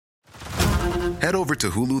Head over to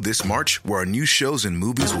Hulu this March, where our new shows and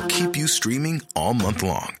movies will keep you streaming all month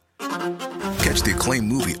long. Catch the acclaimed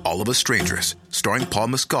movie All of Us Strangers, starring Paul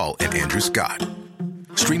Mescal and Andrew Scott.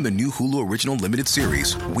 Stream the new Hulu original limited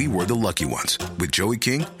series We Were the Lucky Ones with Joey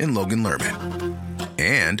King and Logan Lerman.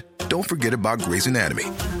 And don't forget about Grey's Anatomy.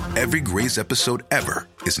 Every Grey's episode ever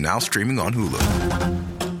is now streaming on Hulu.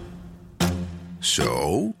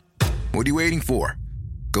 So, what are you waiting for?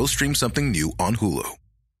 Go stream something new on Hulu.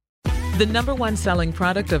 The number one selling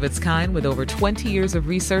product of its kind with over 20 years of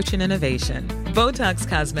research and innovation. Botox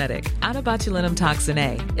Cosmetic, out of botulinum toxin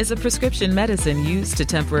A, is a prescription medicine used to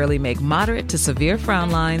temporarily make moderate to severe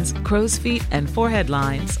frown lines, crow's feet, and forehead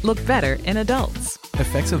lines look better in adults.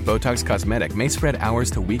 Effects of Botox Cosmetic may spread hours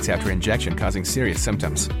to weeks after injection, causing serious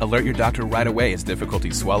symptoms. Alert your doctor right away as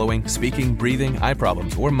difficulty swallowing, speaking, breathing, eye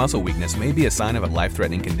problems, or muscle weakness may be a sign of a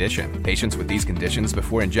life-threatening condition. Patients with these conditions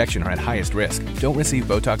before injection are at highest risk. Don't receive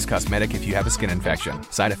Botox Cosmetic if you have a skin infection.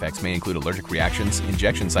 Side effects may include allergic reactions,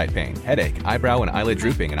 injection site pain, headache, eyebrow and eyelid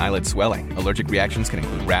drooping, and eyelid swelling. Allergic reactions can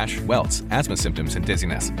include rash, welts, asthma symptoms, and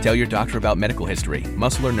dizziness. Tell your doctor about medical history,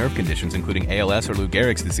 muscle or nerve conditions including ALS or Lou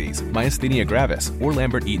Gehrig's disease, myasthenia gravis, or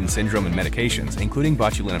Lambert-Eaton syndrome, and medications, including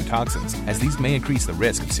botulinum toxins, as these may increase the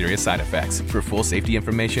risk of serious side effects. For full safety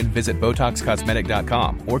information, visit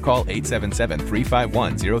BotoxCosmetic.com or call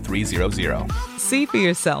 877-351-0300. See for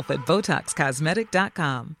yourself at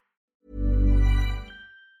BotoxCosmetic.com.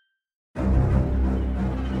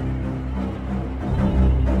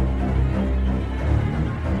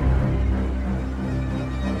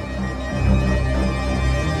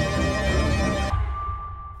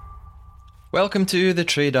 Welcome to The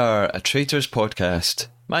Trader, a Traitors podcast.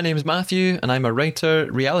 My name is Matthew, and I'm a writer,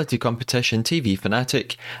 reality competition TV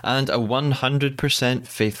fanatic, and a 100%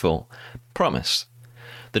 faithful. Promise.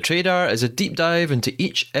 The Trader is a deep dive into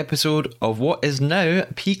each episode of what is now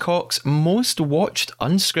Peacock's most watched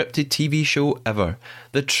unscripted TV show ever,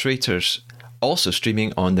 The Traitors, also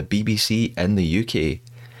streaming on the BBC in the UK.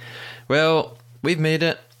 Well, we've made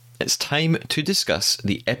it. It's time to discuss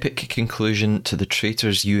the epic conclusion to The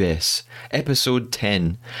Traitors US, episode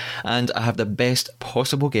 10, and I have the best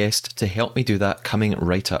possible guest to help me do that coming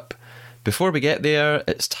right up. Before we get there,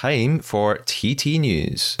 it's time for TT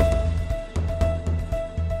News.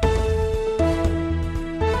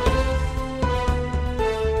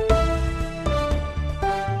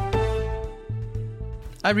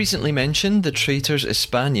 I recently mentioned The Traitors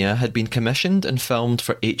España had been commissioned and filmed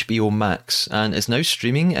for HBO Max and is now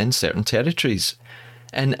streaming in certain territories.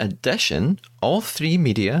 In addition, all three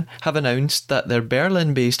media have announced that their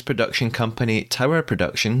Berlin-based production company Tower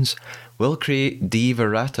Productions will create Die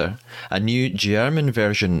Verräter, a new German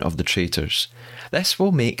version of The Traitors. This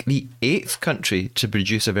will make the 8th country to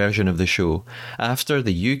produce a version of the show, after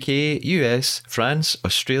the UK, US, France,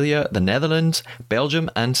 Australia, the Netherlands, Belgium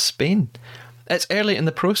and Spain. It's early in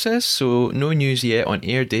the process, so no news yet on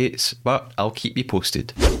air dates, but I'll keep you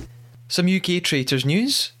posted. Some UK Traitors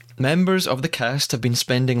news. Members of the cast have been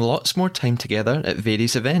spending lots more time together at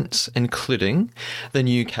various events, including the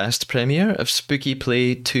new cast premiere of Spooky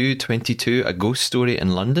Play 222, A Ghost Story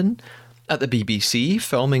in London, at the BBC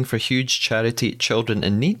filming for huge charity Children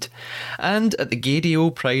in Need, and at the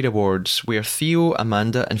Gaydio Pride Awards, where Theo,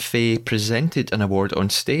 Amanda and Faye presented an award on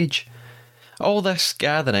stage. All this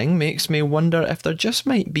gathering makes me wonder if there just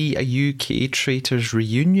might be a UK Traitors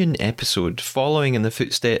reunion episode following in the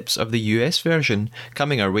footsteps of the US version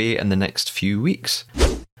coming our way in the next few weeks.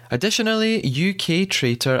 Additionally, UK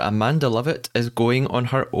Traitor Amanda Lovett is going on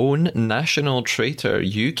her own National Traitor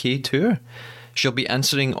UK tour. She'll be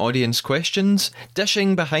answering audience questions,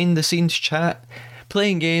 dishing behind the scenes chat,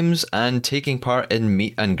 playing games and taking part in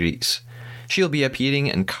meet and greets. She'll be appearing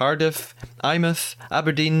in Cardiff, Eyemouth,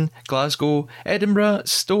 Aberdeen, Glasgow, Edinburgh,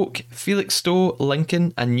 Stoke, Felixstowe,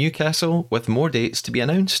 Lincoln and Newcastle, with more dates to be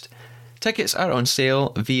announced. Tickets are on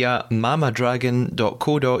sale via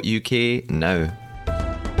mamadragon.co.uk now.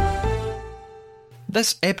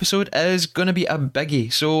 This episode is going to be a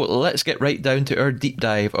biggie, so let's get right down to our deep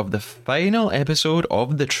dive of the final episode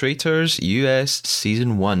of The Traitors US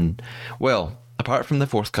Season 1. Well, apart from the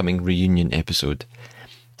forthcoming reunion episode.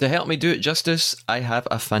 To help me do it justice, I have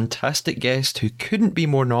a fantastic guest who couldn't be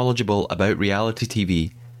more knowledgeable about reality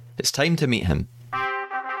TV. It's time to meet him.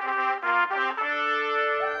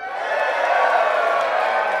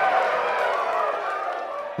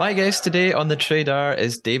 My guest today on The Trader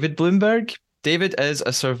is David Bloomberg. David is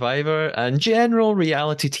a survivor and general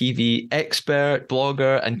reality TV expert,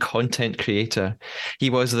 blogger, and content creator.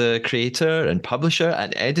 He was the creator and publisher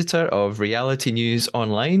and editor of Reality News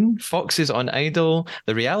Online, Fox's On Idol,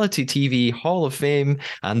 the Reality TV Hall of Fame,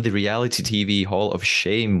 and the Reality TV Hall of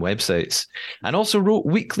Shame websites, and also wrote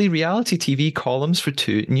weekly reality TV columns for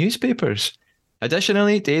 2 newspapers.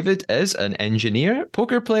 Additionally, David is an engineer,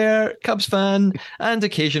 poker player, Cubs fan, and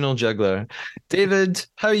occasional juggler. David,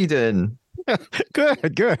 how are you doing?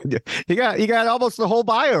 Good. You got almost the whole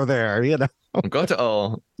bio there, Got it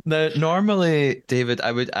all. Now, normally, David,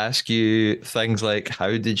 I would ask you things like,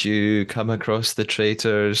 how did you come across the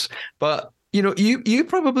Traitors? But, you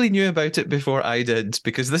probably knew about it before I did,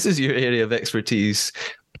 because this is your area of expertise.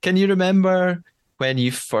 Can you remember when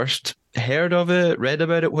you first heard of it, read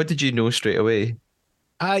about it? What did you know straight away?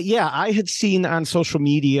 Yeah, I had seen on social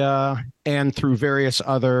media and through various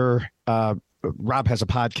other Rob Has a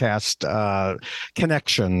Podcast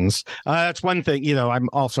connections. That's one thing, I'm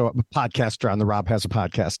also a podcaster on the Rob Has a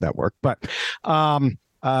Podcast network, but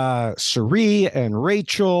Sari and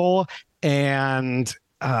Rachel and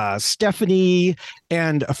Stephanie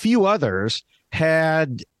and a few others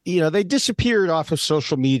had, they disappeared off of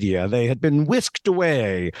social media. They had been whisked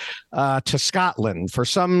away to Scotland for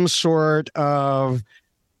some sort of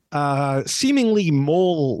seemingly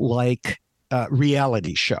mole-like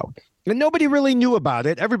reality show. And nobody really knew about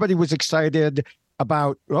it. Everybody was excited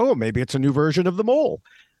about, maybe it's a new version of The Mole.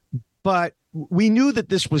 But we knew that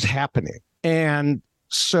this was happening. And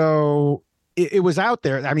so it was out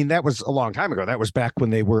there. I mean, that was a long time ago. That was back when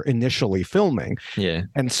they were initially filming. Yeah.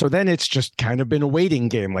 And so then it's just kind of been a waiting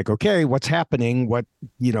game. Like, okay, what's happening?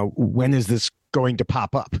 When is this going to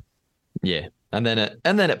pop up? Yeah. And then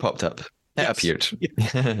it popped up. It appeared.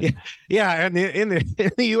 Yeah. And in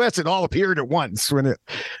the US, it all appeared at once when it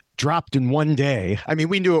dropped in one day. I mean,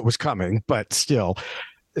 we knew it was coming, but still,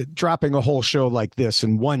 dropping a whole show like this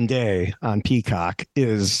in one day on Peacock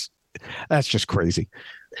that's just crazy.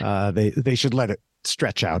 They should let it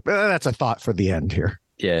stretch out. But that's a thought for the end here.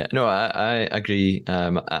 Yeah, no, I agree.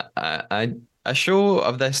 A show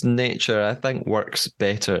of this nature, I think, works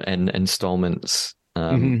better in installments.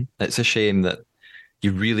 It's a shame that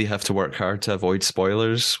you really have to work hard to avoid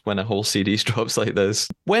spoilers when a whole series drops like this.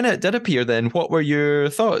 When it did appear then, what were your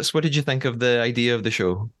thoughts? What did you think of the idea of the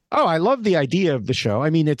show? Oh, I love the idea of the show. I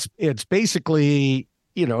mean, it's basically,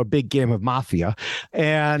 a big game of Mafia.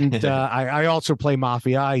 And I also play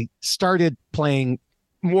Mafia. I started playing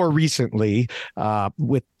more recently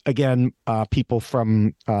with, again, people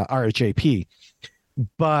from RHAP.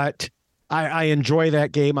 But I enjoy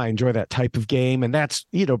that game. I enjoy that type of game. And that's,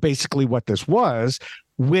 basically what this was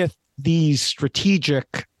with these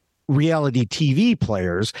strategic reality TV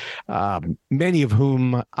players, many of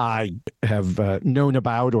whom I have known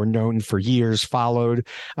about or known for years, followed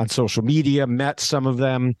on social media, met some of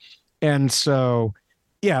them. And so,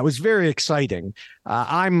 yeah, it was very exciting.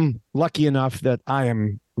 I'm lucky enough that I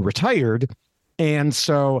am retired. And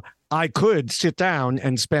so I could sit down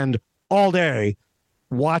and spend all day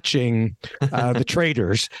watching the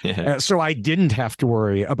Traitors. Yeah. So I didn't have to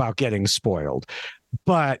worry about getting spoiled.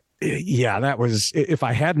 But yeah, that was, if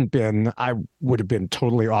I hadn't been, I would have been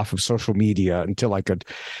totally off of social media until I could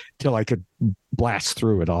blast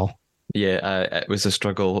through it all. Yeah, it was a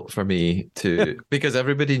struggle for me too, because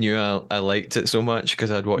everybody knew I liked it so much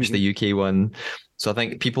because I'd watched the UK one. So I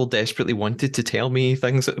think people desperately wanted to tell me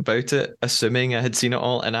things about it, assuming I had seen it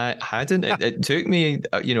all, and I hadn't. It took me,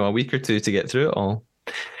 a week or two to get through it all.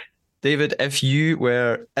 David, if you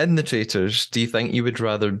were in the Traitors, do you think you would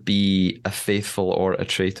rather be a faithful or a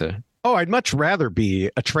traitor? Oh, I'd much rather be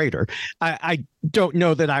a traitor. I don't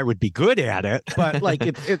know that I would be good at it, but like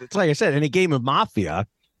it's like I said, in a game of Mafia,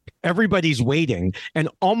 everybody's waiting, and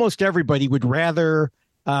almost everybody would rather,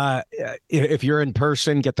 if you're in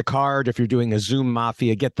person, get the card. If you're doing a Zoom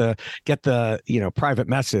Mafia, get the private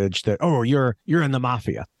message that, oh, you're in the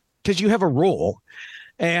Mafia, because you have a role.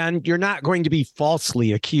 And you're not going to be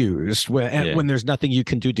falsely accused when there's nothing you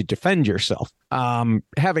can do to defend yourself.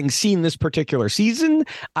 Having seen this particular season,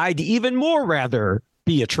 I'd even more rather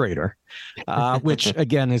be a traitor, which,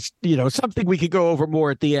 again, is something we could go over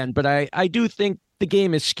more at the end. But I do think the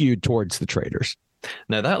game is skewed towards the traitors.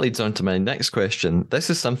 Now, that leads on to my next question.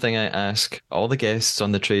 This is something I ask all the guests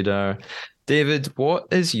on the Trader. David, what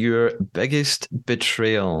is your biggest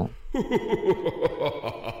betrayal?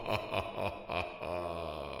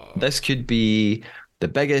 This could be the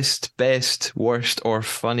biggest, best, worst, or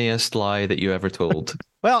funniest lie that you ever told.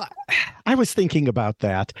 Well, I was thinking about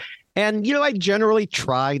that. And, I generally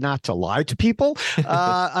try not to lie to people.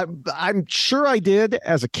 I'm sure I did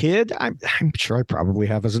as a kid. I'm sure I probably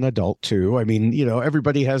have as an adult too. I mean,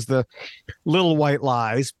 everybody has the little white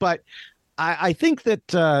lies, but I think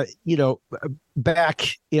that,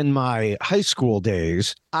 back in my high school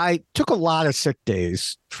days, I took a lot of sick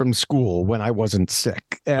days from school when I wasn't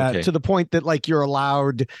sick, to the point that like you're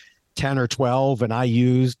allowed 10 or 12, and I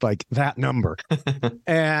used like that number.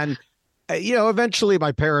 And eventually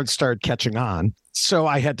my parents started catching on. So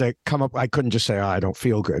I had to come up. I couldn't just say, oh, I don't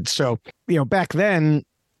feel good. So, back then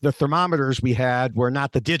the thermometers we had were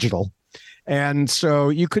not the digital. And so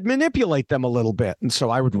you could manipulate them a little bit. And so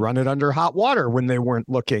I would run it under hot water when they weren't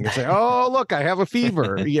looking and say, oh, look, I have a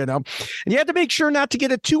fever, and you had to make sure not to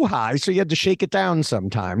get it too high. So you had to shake it down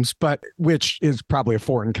sometimes, but which is probably a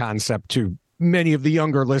foreign concept to many of the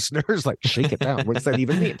younger listeners, like shake it down. What does that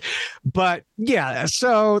even mean? But yeah,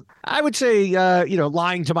 so I would say,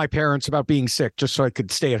 lying to my parents about being sick just so I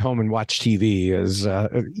could stay at home and watch TV is,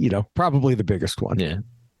 probably the biggest one. Yeah.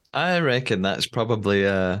 I reckon that's probably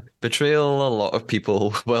a betrayal a lot of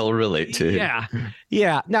people will relate to. Yeah.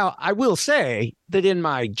 Yeah. Now, I will say that in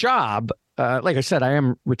my job, like I said, I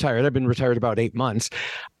am retired. I've been retired about 8 months.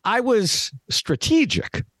 I was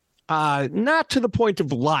strategic. Not to the point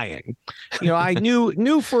of lying. I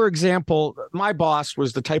knew, for example, my boss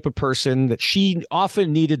was the type of person that she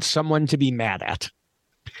often needed someone to be mad at.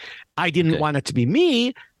 I didn't want it to be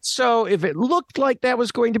me. So if it looked like that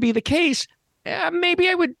was going to be the case, maybe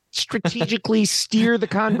I would strategically steer the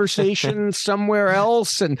conversation somewhere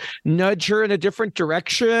else and nudge her in a different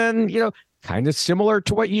direction, kind of similar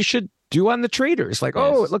to what you should do on the Traitors. Like,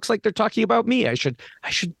 oh, it looks like they're talking about me. I should,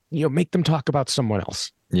 make them talk about someone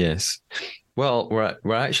else. Yes. Well,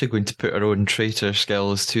 we're actually going to put our own traitor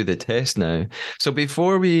skills to the test now. So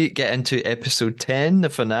before we get into episode 10, the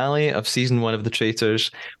finale of season 1 of the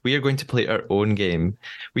Traitors, we are going to play our own game.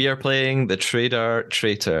 We are playing the Trader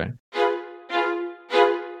Traitor.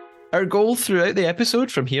 Our goal throughout the episode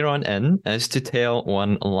from here on in is to tell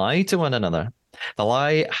one lie to one another. The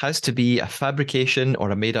lie has to be a fabrication or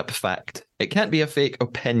a made-up fact. It can't be a fake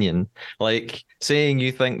opinion, like saying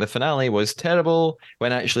you think the finale was terrible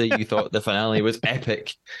when actually you thought the finale was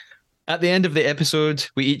epic. At the end of the episode,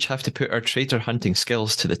 we each have to put our traitor hunting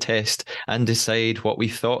skills to the test and decide what we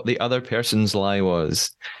thought the other person's lie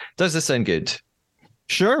was. Does this sound good?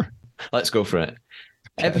 Sure. Let's go for it.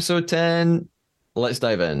 Okay. Episode 10, let's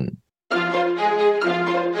dive in.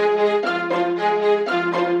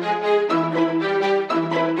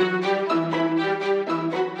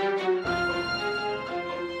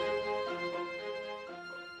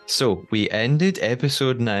 So we ended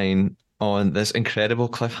episode 9 on this incredible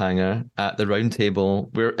cliffhanger at the round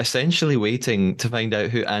table. We're essentially waiting to find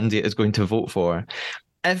out who Andy is going to vote for.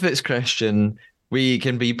 If it's Christian, we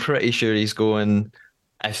can be pretty sure he's going.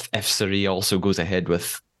 If Sari also goes ahead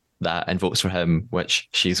with that and votes for him, which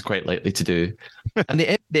she's quite likely to do. And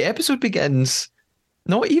the episode begins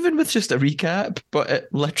not even with just a recap, but it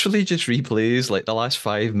literally just replays like the last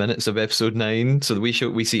 5 minutes of episode 9. So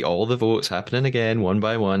we see all the votes happening again, one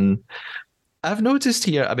by one. I've noticed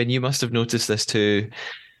here, I mean, you must have noticed this too.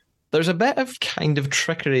 There's a bit of kind of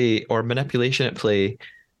trickery or manipulation at play.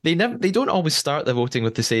 They don't always start the voting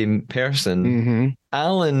with the same person. Mm-hmm.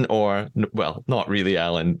 Alan, well, not really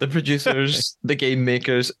Alan, the producers, the game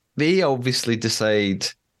makers, they obviously decide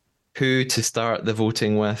who to start the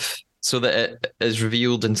voting with, so that it is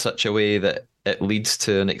revealed in such a way that it leads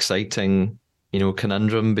to an exciting,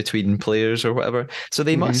 conundrum between players or whatever. So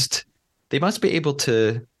they must be able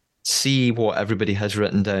to see what everybody has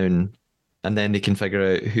written down, and then they can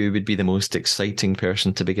figure out who would be the most exciting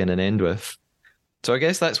person to begin and end with. So I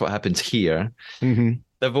guess that's what happens here. Mm-hmm.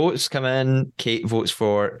 The votes come in. Kate votes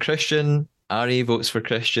for Christian. Ari votes for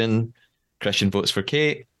Christian. Christian votes for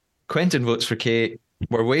Kate. Quentin votes for Kate.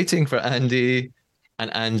 We're waiting for Andy.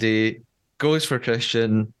 And Andy goes for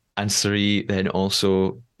Christian, and Sari then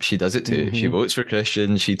also, she does it too. Mm-hmm. She votes for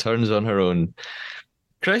Christian. She turns on her own.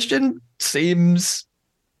 Christian seems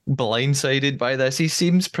blindsided by this. He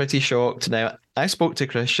seems pretty shocked. Now, I spoke to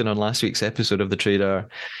Christian on last week's episode of The Trader.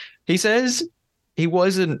 He says he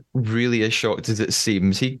wasn't really as shocked as it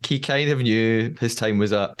seems. He kind of knew his time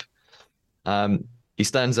was up. He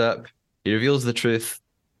stands up. He reveals the truth.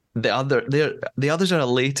 The others are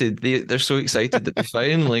elated. They're so excited that they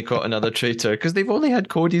finally caught another traitor, because they've only had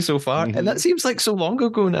Cody so far, and that seems like so long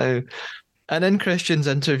ago now. And in Christian's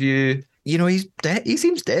interview, he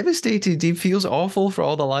seems devastated. He feels awful for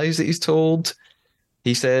all the lies that he's told.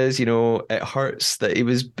 He says, it hurts that he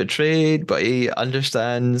was betrayed, but he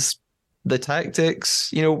understands the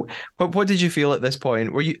tactics. What did you feel at this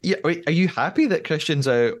point? Are you happy that Christian's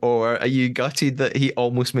out, or are you gutted that he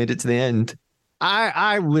almost made it to the end?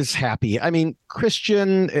 I was happy. I mean,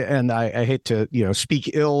 Christian, and I hate to, speak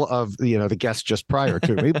ill of, the guest just prior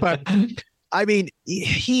to me, but I mean,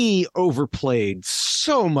 he overplayed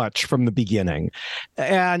so much from the beginning.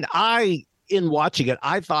 And in watching it,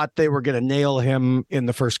 I thought they were going to nail him in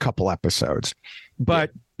the first couple episodes,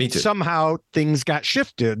 but somehow things got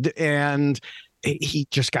shifted and he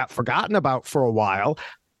just got forgotten about for a while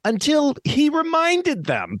until he reminded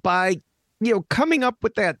them by, coming up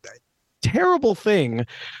with that terrible thing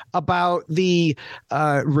about the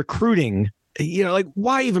recruiting. Like,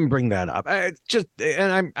 why even bring that up?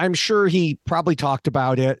 And I'm sure he probably talked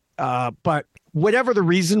about it, but whatever the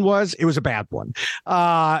reason was, it was a bad one.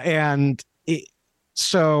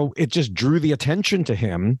 So it just drew the attention to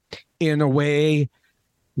him in a way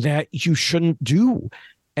that you shouldn't do.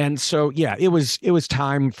 And so, yeah, it was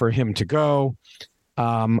time for him to go.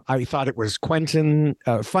 I thought it was funny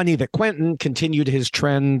that Quentin continued his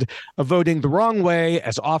trend of voting the wrong way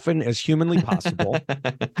as often as humanly possible.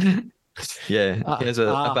 Yeah, he has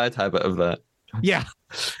a bad habit of that. Yeah.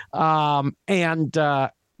 But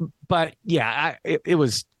yeah, it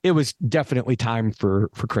was definitely time for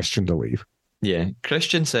Christian to leave. Yeah.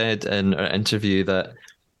 Christian said in our interview that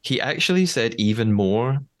he actually said even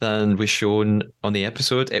more than was shown on the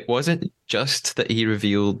episode. It wasn't just that he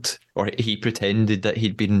revealed or he pretended that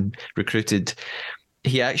he'd been recruited.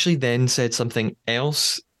 He actually then said something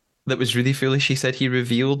else that was really foolish. He said he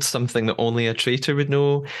revealed something that only a traitor would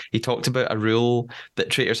know. He talked about a rule that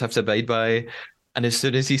traitors have to abide by. And as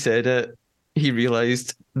soon as he said it, he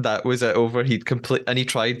realized that was it over. He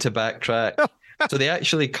tried to backtrack. So they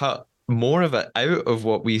actually cut more of it out of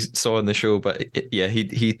what we saw in the show. But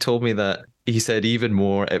he told me that he said even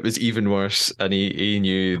more. It was even worse. And he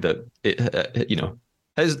knew that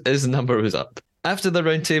his number was up. After the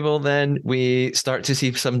roundtable, then we start to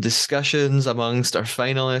see some discussions amongst our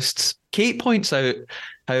finalists. Kate points out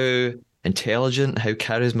how intelligent, how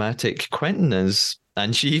charismatic Quentin is,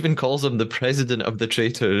 and she even calls him the president of the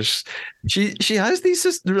traitors. She has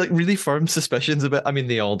these really firm suspicions about. I mean,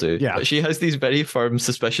 they all do. Yeah. But she has these very firm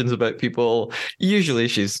suspicions about people. Usually,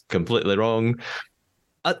 she's completely wrong.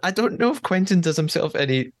 I don't know if Quentin does himself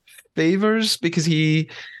any favors because he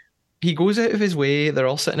goes out of his way. They're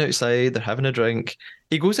all sitting outside. They're having a drink.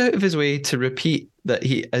 He goes out of his way to repeat that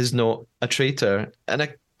he is not a traitor. And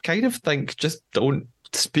I kind of think just don't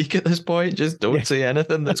speak at this point. Just don't say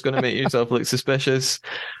anything that's going to make yourself look suspicious.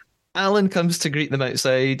 Alan comes to greet them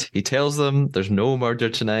outside. He tells them there's no murder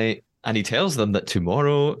tonight. And he tells them that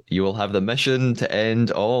tomorrow you will have the mission to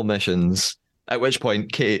end all missions. At which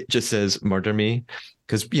point Kate just says, murder me.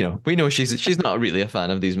 Because, we know she's not really a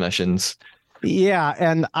fan of these missions. Yeah,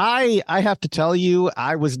 and I have to tell you,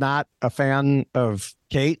 I was not a fan of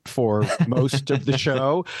Kate for most of the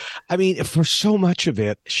show. I mean, for so much of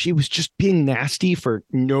it, she was just being nasty for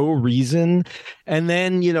no reason. And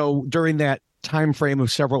then, during that time frame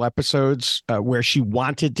of several episodes where she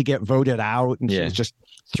wanted to get voted out and she was just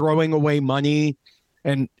throwing away money.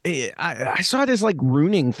 And I saw it as like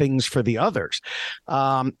ruining things for the others.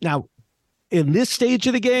 Now, in this stage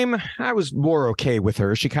of the game, I was more okay with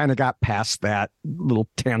her. She kind of got past that little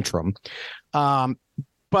tantrum.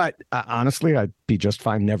 But honestly, I'd be just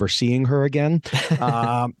fine never seeing her again.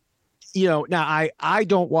 Now I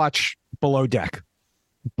don't watch Below Deck,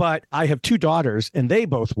 but I have two daughters and they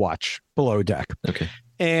both watch Below Deck. Okay.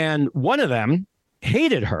 And one of them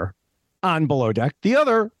hated her on Below Deck. The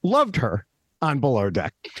other loved her on Below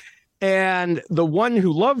Deck. And the one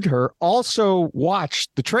who loved her also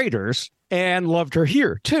watched The Traitors and loved her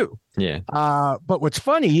here too. Yeah. But what's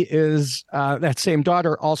funny is that same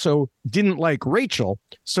daughter also didn't like Rachel.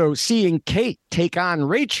 So seeing Kate take on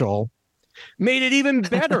Rachel made it even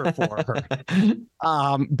better for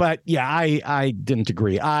her. But yeah, I didn't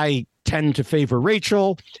agree. I tend to favor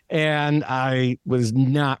Rachel, and I was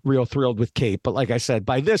not real thrilled with Kate. But like I said,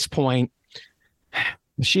 by this point,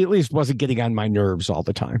 she at least wasn't getting on my nerves all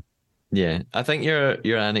the time. Yeah, I think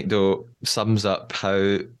your anecdote sums up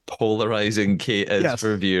how polarizing Kate is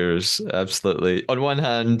for viewers. Absolutely. On one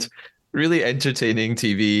hand, really entertaining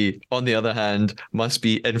TV. On the other hand, must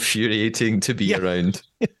be infuriating to be around.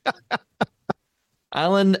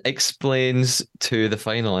 Alan explains to the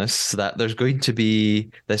finalists that there's going to be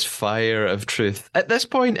this fire of truth. At this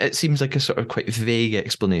point, it seems like a sort of quite vague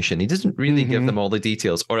explanation. He doesn't really give them all the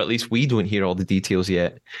details, or at least we don't hear all the details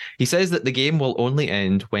yet. He says that the game will only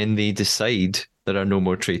end when they decide there are no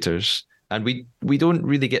more traitors. And we don't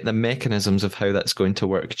really get the mechanisms of how that's going to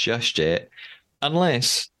work just yet,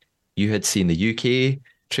 unless you had seen the UK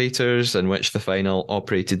Traitors, in which the final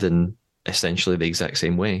operated in essentially the exact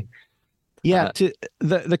same way. Yeah,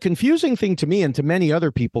 the confusing thing to me and to many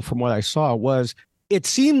other people from what I saw was it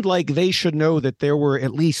seemed like they should know that there were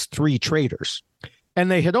at least 3 traitors. And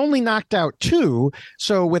they had only knocked out 2.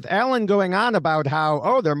 So with Alan going on about how,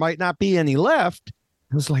 oh, there might not be any left,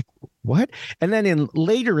 I was like, what? And then in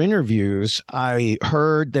later interviews, I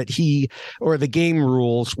heard that the game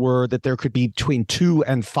rules were that there could be between 2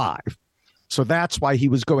 and 5. So that's why he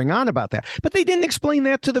was going on about that. But they didn't explain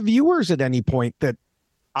that to the viewers at any point that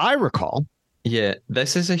I recall. Yeah,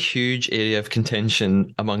 this is a huge area of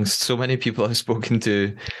contention amongst so many people I've spoken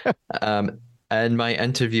to. In my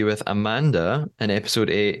interview with Amanda in episode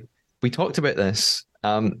 8, we talked about this.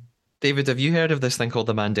 David, have you heard of this thing called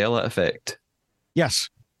the Mandela effect? Yes.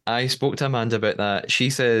 I spoke to Amanda about that. She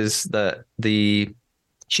says that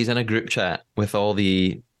she's in a group chat with all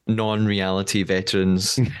the non-reality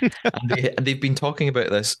veterans, and they've been talking about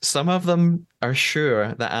this. Some of them are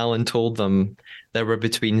sure that Alan told them there were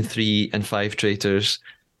between 3 and 5 traitors.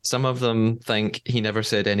 Some of them think he never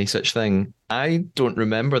said any such thing. I don't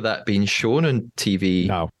remember that being shown on TV.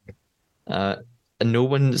 No. And no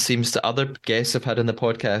one seems to, other guests I've had in the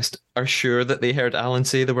podcast are sure that they heard Alan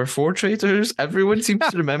say there were 4 traitors. Everyone seems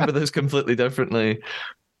to remember this completely differently.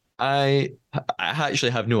 I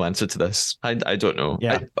actually have no answer to this. I don't know.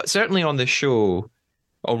 Yeah. But certainly on the show,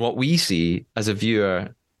 on what we see as a viewer,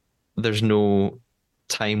 there's no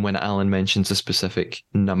time when Alan mentions a specific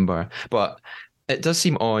number. But it does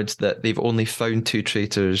seem odd that they've only found 2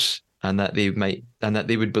 traitors and that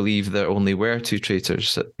they would believe there only were 2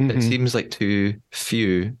 traitors. It seems like too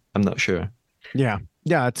few. I'm not sure. Yeah.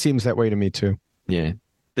 Yeah, it seems that way to me too. Yeah.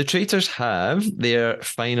 The traitors have their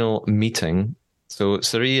final meeting. So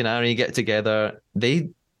Suri and Ari get together. They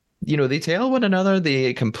tell one another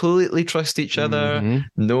they completely trust each other,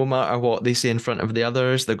 no matter what they say in front of the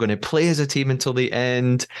others. They're going to play as a team until the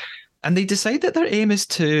end. And they decide that their aim is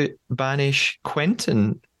to banish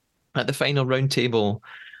Quentin at the final round table.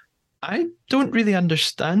 I don't really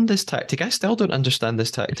understand this tactic. I still don't understand this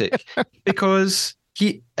tactic because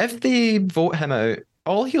if they vote him out,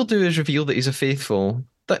 all he'll do is reveal that he's a faithful.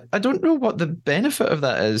 I don't know what the benefit of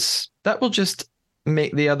that is. That will just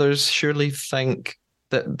make the others surely think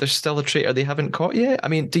that there's still a traitor they haven't caught yet. I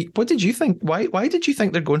mean, what did you think? Why did you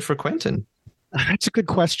think they're going for Quentin? That's a good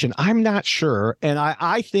question. I'm not sure. And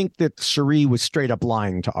I think that Suri was straight up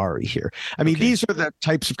lying to Ari here. I mean, These are the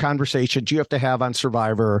types of conversations you have to have on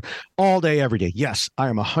Survivor all day, every day. Yes, I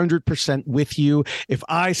am 100% with you. If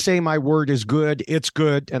I say my word is good, it's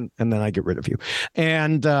good. And then I get rid of you.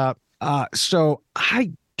 And so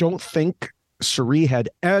I don't think Suri had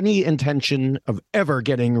any intention of ever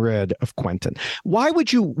getting rid of Quentin. Why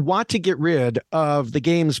would you want to get rid of the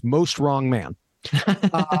game's most wrong man?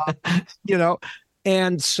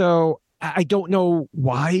 And so I don't know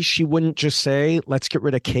why she wouldn't just say, let's get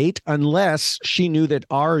rid of Kate, unless she knew that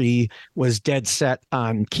Ari was dead set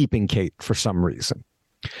on keeping Kate for some reason.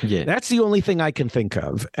 Yeah, that's the only thing I can think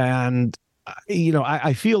of. And,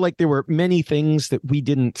 I feel like there were many things that we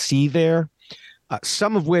didn't see there,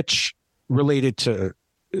 some of which related to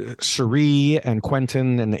Suri and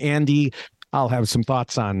Quentin and Andy. I'll have some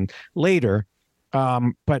thoughts on later.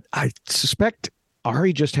 But I suspect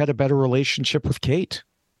Ari just had a better relationship with Kate.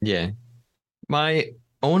 Yeah. My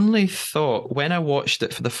only thought when I watched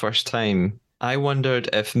it for the first time, I wondered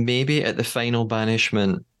if maybe at the final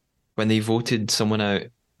banishment, when they voted someone out,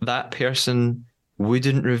 that person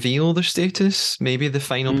wouldn't reveal their status. Maybe the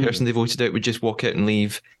final person they voted out would just walk out and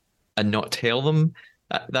leave and not tell them.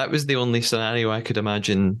 That was the only scenario I could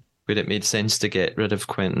imagine where it made sense to get rid of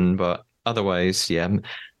Quentin. But otherwise, yeah, I'm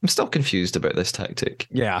still confused about this tactic.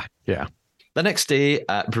 Yeah. The next day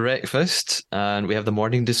at breakfast, and we have the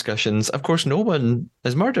morning discussions. Of course, no one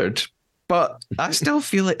is murdered, but I still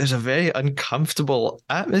feel like there's a very uncomfortable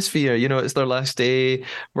atmosphere. It's their last day.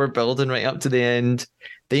 We're building right up to the end.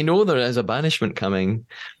 They know there is a banishment coming.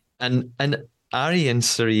 And Ari and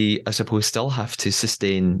Suri, I suppose, still have to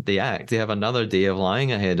sustain the act. They have another day of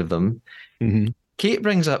lying ahead of them. Kate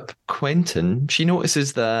brings up Quentin. She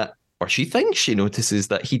notices that, or she thinks she notices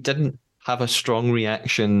that he didn't have a strong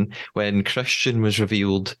reaction when Christian was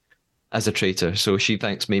revealed as a traitor. So she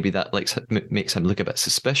thinks maybe that makes him look a bit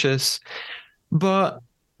suspicious. But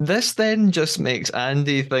this then just makes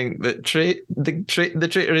Andy think that the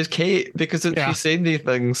traitor is Kate because she's saying these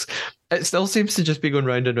things. It still seems to just be going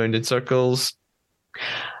round and round in circles.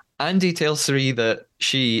 Andy tells Suri that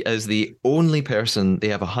she is the only person they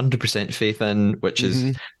have 100% faith in, which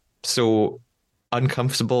is so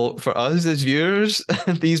uncomfortable for us as viewers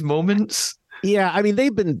at these moments. Yeah, I mean,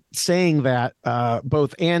 they've been saying that,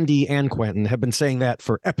 both Andy and Quentin have been saying that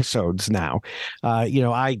for episodes now.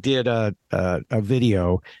 I did a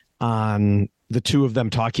video on the two of them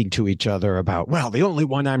talking to each other about, well, the only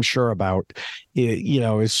one I'm sure about,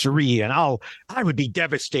 is Suri, and I would be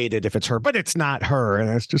devastated if it's her, but it's not her. And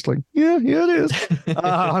it's just like, yeah, it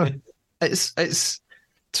is. It's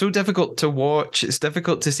so difficult to watch. It's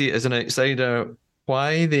difficult to see it as an outsider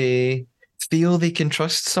why they feel they can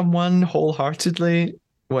trust someone wholeheartedly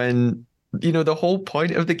when the whole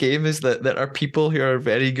point of the game is that there are people who are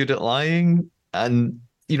very good at lying, and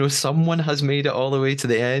someone has made it all the way to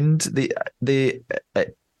the end.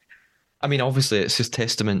 I mean, obviously it's just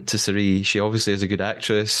testament to Suri. She obviously is a good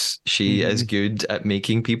actress. She is good at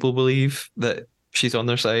making people believe that she's on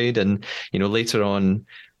their side, and later on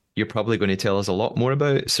you're probably going to tell us a lot more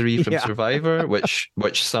about Suri from Survivor, which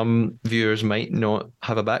some viewers might not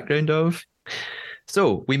have a background of.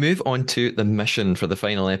 So we move on to the mission for the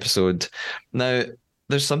final episode. Now,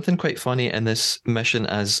 there's something quite funny in this mission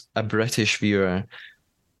as a British viewer.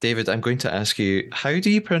 David, I'm going to ask you, how do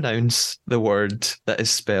you pronounce the word that is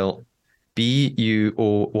spelled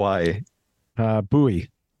Buoy? Buoy.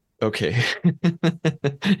 Okay.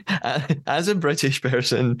 As a British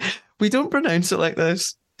person, we don't pronounce it like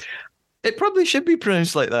this. It probably should be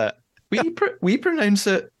pronounced like that. We pronounce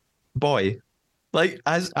it boy. Like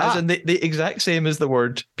as in the exact same as the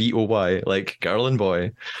word BOY, like girl and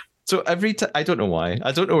boy. So every time, I don't know why.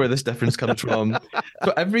 I don't know where this difference comes from.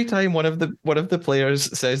 So every time one of the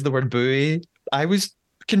players says the word buoy, I was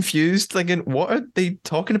confused, thinking, what are they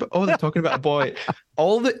talking about? Oh, they're talking about a boy.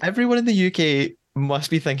 Everyone in the UK must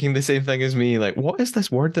be thinking the same thing as me. Like, what is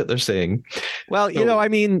this word that they're saying? Well, I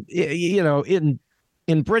mean,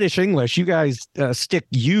 in British English, you guys stick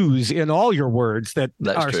U's in all your words that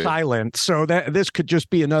are true. silent. So that this could just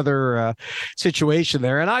be another situation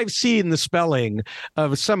there. And I've seen the spelling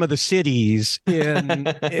of some of the cities in,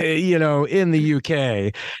 in the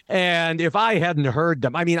UK. And if I hadn't heard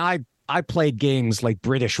them, I mean, I played games like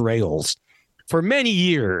British Rails for many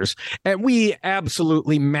years, and we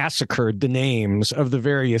absolutely massacred the names of the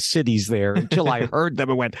various cities there until I heard them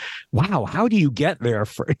and went, wow, how do you get there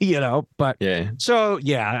but yeah. So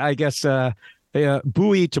yeah, I guess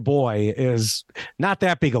buoy to boy is not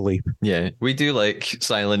that big a leap. Yeah, we do like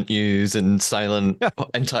silent U's and silent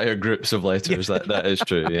entire groups of letters. That is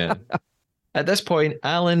true, yeah. At this point,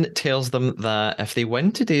 Alan tells them that if they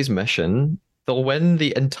win today's mission, they'll win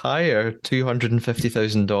the entire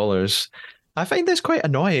 $250,000. I find this quite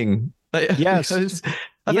annoying. Yes. Because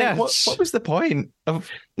I think what was the point of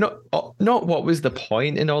not what was the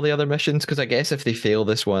point in all the other missions? Because I guess if they fail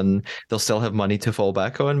this one, they'll still have money to fall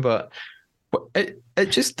back on. But it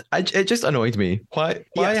just annoyed me. Why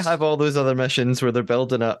have all those other missions where they're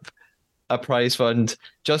building up a prize fund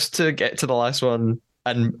just to get to the last one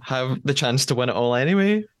and have the chance to win it all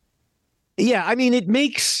anyway? Yeah, I mean, it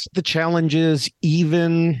makes the challenges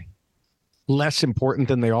even less important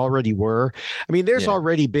than they already were. I mean, there's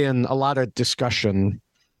already been a lot of discussion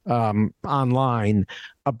online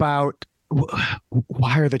about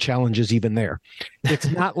why are the challenges even there? It's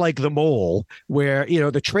not like the mole where,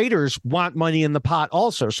 the traitors want money in the pot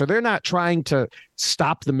also. So they're not trying to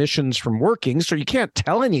stop the missions from working. So you can't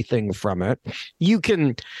tell anything from it. You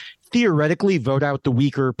can theoretically vote out the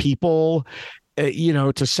weaker people,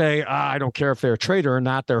 to say, I don't care if they're a traitor or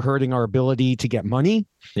not, they're hurting our ability to get money.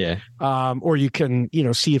 Yeah. Or you can,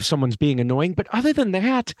 see if someone's being annoying. But other than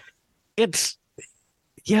that,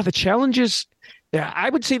 the challenges. Yeah, I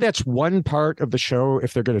would say that's one part of the show,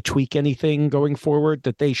 if they're going to tweak anything going forward,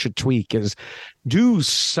 that they should tweak is do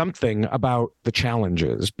something about the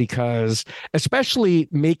challenges, because especially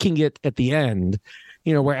making it at the end,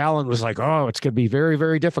 where Alan was like, oh, it's going to be very,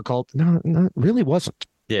 very difficult. No, it really wasn't.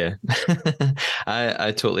 Yeah,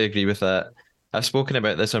 I totally agree with that. I've spoken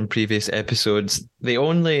about this on previous episodes. The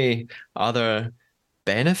only other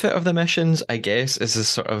benefit of the missions, I guess, is a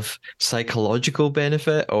sort of psychological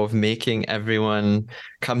benefit of making everyone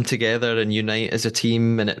come together and unite as a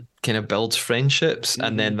team, and it kind of builds friendships.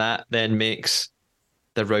 And then that then makes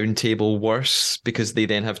the round table worse, because they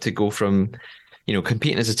then have to go from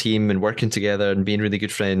competing as a team and working together and being really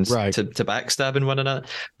good friends to backstabbing one another.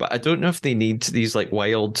 But I don't know if they need these like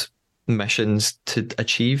wild missions to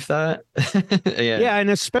achieve that. Yeah, and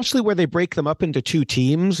especially where they break them up into two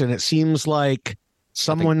teams, and it seems like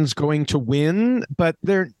someone's going to win, but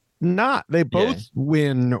they're not. They both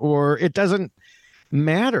win, or it doesn't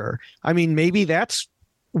matter. I mean, maybe that's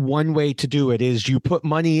one way to do it, is you put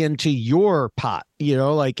money into your pot.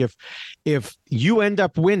 Like if you end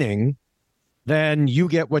up winning, then you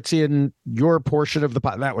get what's in your portion of the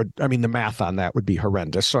pot. That would, I mean, the math on that would be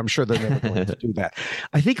horrendous. So I'm sure they're never going to do that.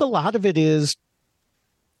 I think a lot of it is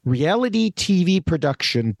reality TV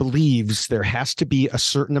production believes there has to be a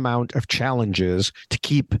certain amount of challenges to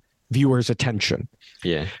keep viewers' attention.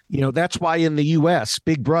 Yeah. That's why in the US,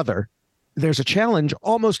 Big Brother, there's a challenge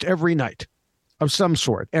almost every night of some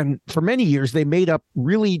sort. And for many years, they made up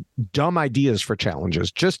really dumb ideas for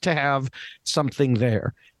challenges just to have something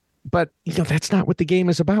there. But, that's not what the game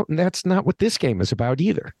is about. And that's not what this game is about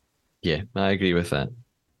either. Yeah, I agree with that.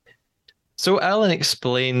 So Alan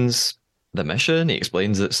explains the mission. He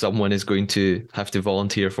explains that someone is going to have to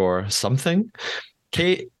volunteer for something.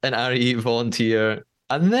 Kate and Ari volunteer.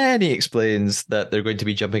 And then he explains that they're going to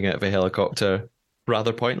be jumping out of a helicopter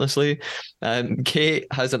rather pointlessly. Kate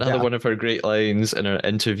has another one of her great lines in her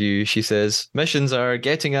interview. She says, missions are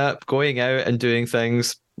getting up, going out and doing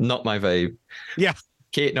things. Not my vibe. Yeah.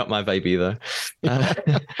 Kate, not my vibe either.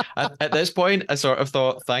 At this point, I sort of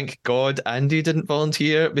thought, thank God Andy didn't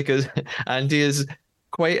volunteer, because Andy is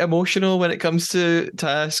quite emotional when it comes to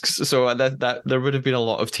tasks. So that there would have been a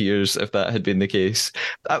lot of tears if that had been the case.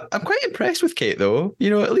 I'm quite impressed with Kate, though.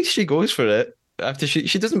 At least she goes for it. After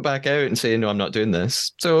she doesn't back out and say, no, I'm not doing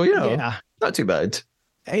this. So, not too bad.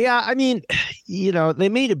 Yeah, I mean, they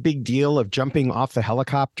made a big deal of jumping off the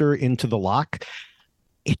helicopter into the lock.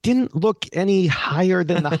 It didn't look any higher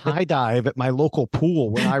than the high dive at my local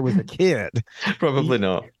pool when I was a kid. Probably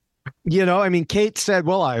not. I mean, Kate said,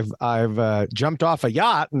 well, I've jumped off a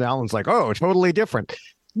yacht. And Alan's like, oh, totally different.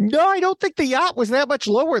 No, I don't think the yacht was that much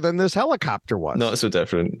lower than this helicopter was. Not so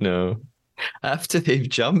different, no. After they've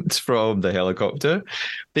jumped from the helicopter,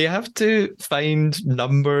 they have to find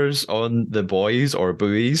numbers on the buoys or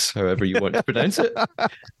buoys, however you want to pronounce it,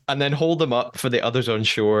 and then hold them up for the others on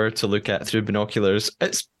shore to look at through binoculars.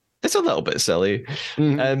 It's a little bit silly.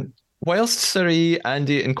 Mm-hmm. Whilst Siri,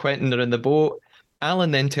 Andy, and Quentin are in the boat, Alan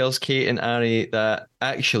then tells Kate and Ari that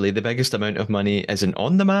actually the biggest amount of money isn't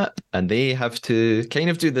on the map, and they have to kind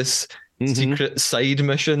of do this secret side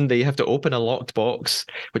mission. They have to open a locked box,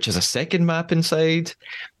 which has a second map inside.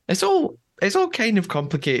 It's all kind of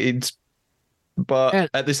complicated,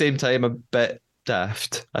 but at the same time a bit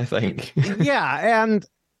daft, I think. Yeah, and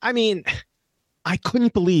I mean, I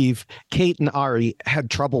couldn't believe Kate and Ari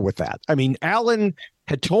had trouble with that. I mean, Alan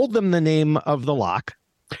had told them the name of the lock,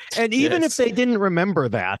 and even if they didn't remember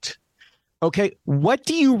that, okay, what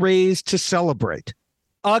do you raise to celebrate?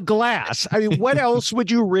 A glass. I mean, what else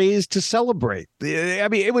would you raise to celebrate? I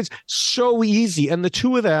mean, it was so easy. And the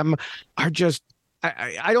two of them are just,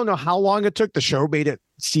 I don't know how long it took. The show made it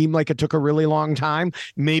seem like it took a really long time.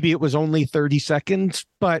 Maybe it was only 30 seconds.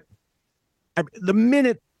 But the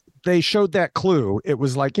minute they showed that clue, it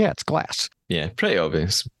was like, yeah, it's glass. Yeah, pretty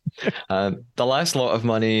obvious. The last lot of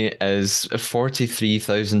money is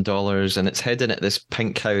 $43,000, and it's hidden at this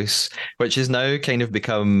pink house, which has now kind of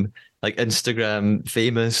become like Instagram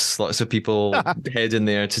famous. Lots of people head in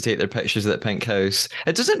there to take their pictures of that pink house.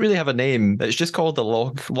 It doesn't really have a name. It's just called the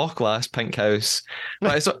Loch Lass Pink House.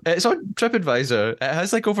 But it's on TripAdvisor. It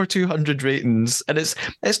has like over 200 ratings, and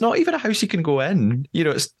it's not even a house you can go in.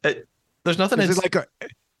 There's nothing.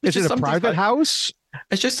 Is it a private house?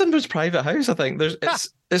 It's just somebody's private house, I think.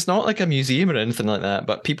 It's not like a museum or anything like that,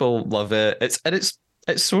 but people love it. It's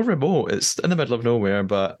so remote. It's in the middle of nowhere,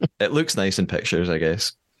 but it looks nice in pictures, I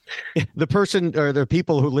guess. The person or the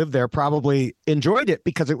people who lived there probably enjoyed it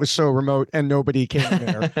because it was so remote and nobody came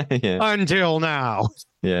there until now.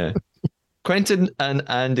 Yeah. Quentin and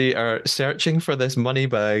Andy are searching for this money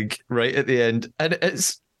bag right at the end, and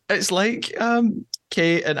it's like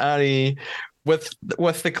Kate and Ari with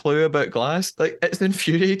the clue about glass. Like, it's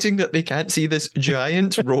infuriating that they can't see this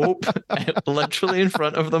giant rope literally in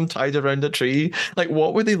front of them tied around a tree. Like,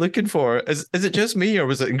 what were they looking for? Is it just me, or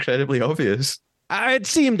was it incredibly obvious? It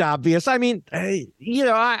seemed obvious. I mean,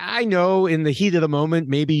 I know in the heat of the moment,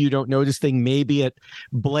 maybe you don't notice things. Maybe it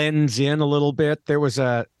blends in a little bit. There was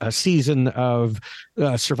a season of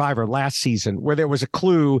Survivor last season where there was a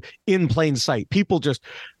clue in plain sight. People just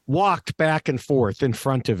walked back and forth in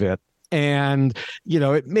front of it. And,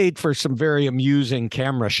 it made for some very amusing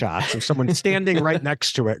camera shots of someone standing right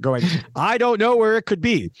next to it going, I don't know where it could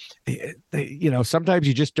be. Sometimes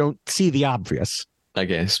you just don't see the obvious. I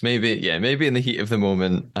guess maybe in the heat of the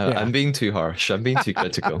moment, I'm being too harsh. I'm being too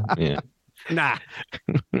critical. Yeah. Nah.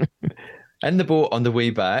 In the boat on the way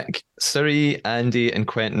back, Siri, Andy, and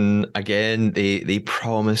Quentin, again, they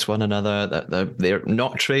promise one another that they're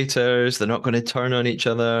not traitors. They're not going to turn on each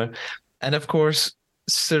other. And of course,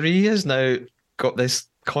 Siri has now got this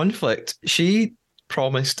conflict. She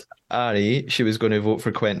promised Ari, she was going to vote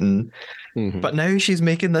for Quentin. Mhm. But now she's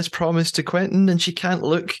making this promise to Quentin, and she can't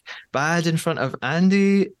look bad in front of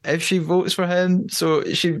Andy if she votes for him. So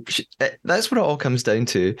that's what it all comes down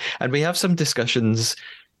to. And we have some discussions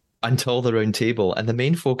until the round table, and the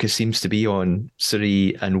main focus seems to be on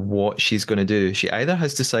Suri and what she's going to do. She either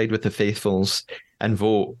has to side with the faithfuls and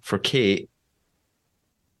vote for Kate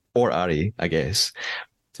or Ari, I guess,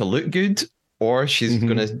 to look good, or she's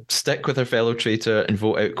going to stick with her fellow traitor and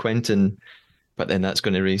vote out Quentin. But then that's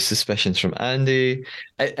going to raise suspicions from Andy.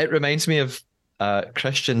 It reminds me of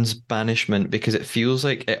Christian's banishment, because it feels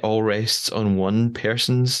like it all rests on one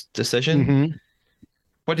person's decision.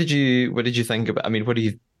 What did you think about? I mean, what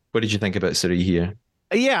did you think about Suri here?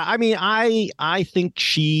 Yeah, I mean, I think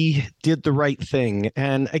she did the right thing.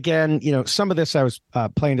 And again, some of this I was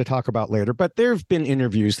planning to talk about later, but there have been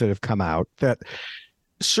interviews that have come out that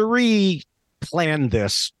Suri planned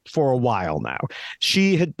this for a while now.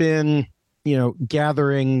 She had been,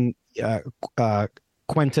 gathering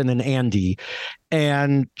Quentin and Andy,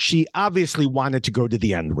 and she obviously wanted to go to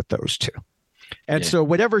the end with those two. And so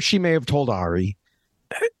whatever she may have told Ari,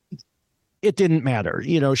 it didn't matter.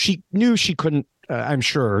 She knew she couldn't, I'm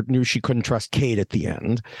sure, knew she couldn't trust Kate at the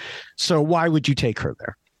end. So why would you take her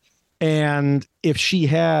there? And if she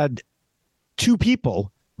had two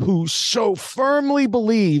people who so firmly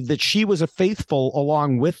believed that she was a faithful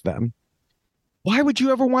along with them, why would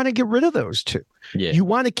you ever want to get rid of those two? Yeah. You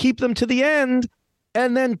want to keep them to the end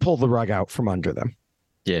and then pull the rug out from under them.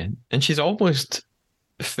 Yeah. And she's almost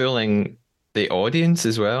fooling the audience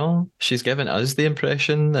as well. She's given us the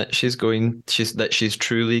impression that she's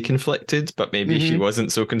truly conflicted, but maybe she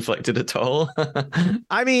wasn't so conflicted at all.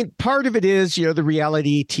 I mean, part of it is, the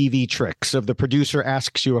reality TV tricks of the producer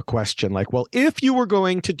asks you a question like, well, if you were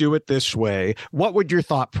going to do it this way, what would your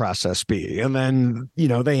thought process be? And then,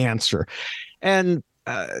 they answer. And,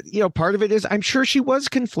 part of it is, I'm sure she was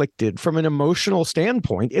conflicted from an emotional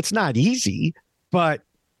standpoint. It's not easy, but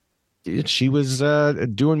she was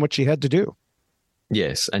doing what she had to do.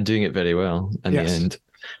 Yes, and doing it very well in the end.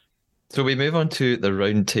 So we move on to the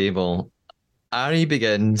round table. Ari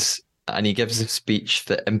begins, and he gives a speech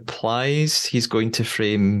that implies he's going to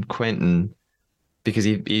frame Quentin, because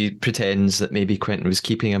he pretends that maybe Quentin was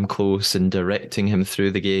keeping him close and directing him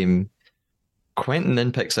through the game. Quentin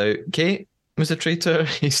then picks out Kate was a traitor.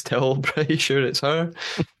 He's still pretty sure it's her.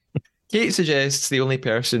 Kate suggests the only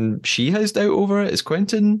person she has doubt over is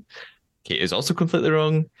Quentin. Kate is also completely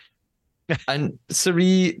wrong. And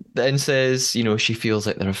Suri then says, she feels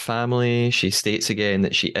like they're a family. She states again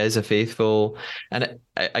that she is a faithful. And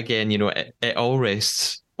again, it all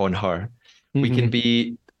rests on her. We can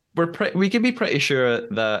be pretty sure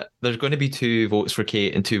that there's going to be 2 votes for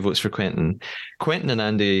Kate and 2 votes for Quentin. Quentin and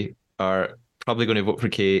Andy are probably going to vote for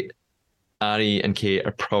Kate. Ari and Kate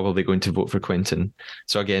are probably going to vote for Quentin.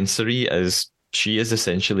 So again, Suri is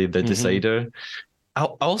essentially the decider.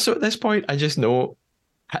 Also at this point, I just know,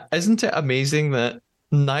 isn't it amazing that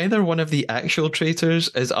neither one of the actual traitors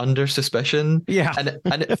is under suspicion? Yeah.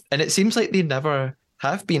 And it seems like they never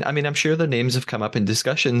have been. I mean, I'm sure their names have come up in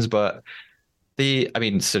discussions, but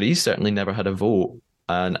Suri's certainly never had a vote.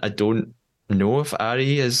 And I don't know if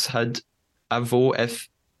Ari has had a vote. If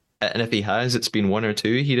he has, it's been 1 or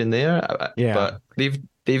 2 here and there. Yeah. But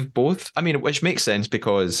they've both, which makes sense,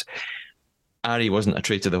 because Ari wasn't a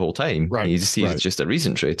traitor the whole time. Right. He's just a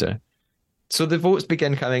recent traitor. So the votes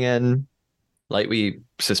begin coming in. Like we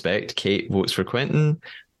suspect, Kate votes for Quentin,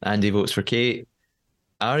 Andy votes for Kate,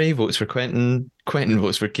 Ari votes for Quentin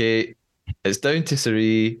votes for Kate. It's down to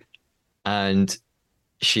Suri, and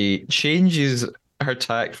she changes her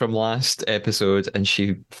tack from last episode, and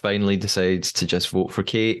she finally decides to just vote for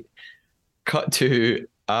Kate. Cut to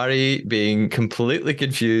Ari being completely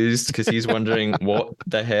confused because he's wondering what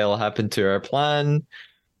the hell happened to our plan.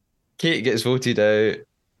 Kate gets voted out.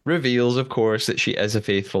 Reveals, of course, that she is a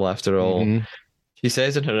faithful after all. She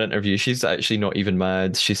says in her interview she's actually not even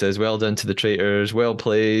mad. She says, well done to the traitors, well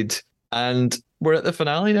played. And we're at the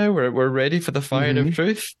finale now. We're ready for the fire of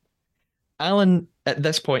truth. Alan, at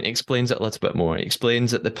this point, explains it a little bit more. He explains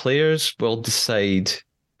that the players will decide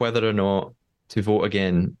whether or not to vote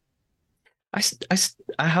again.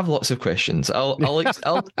 I have lots of questions.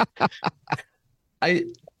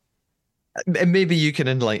 And maybe you can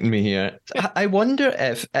enlighten me here. I wonder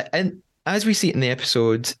if, and as we see it in the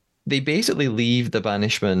episode, they basically leave the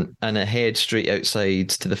banishment and head straight outside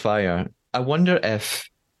to the fire. I wonder if,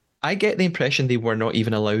 I get the impression they were not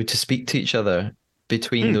even allowed to speak to each other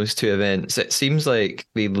between those 2 events. It seems like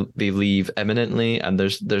they leave imminently, and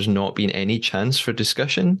there's not been any chance for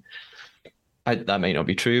discussion. That might not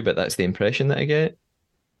be true, but that's the impression that I get.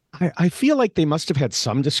 I feel like they must have had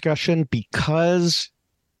some discussion because,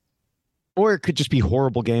 or it could just be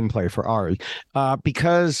horrible gameplay for Ari,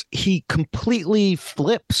 because he completely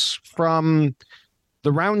flips from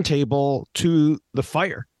the round table to the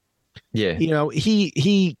fire. Yeah. You know,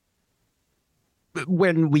 he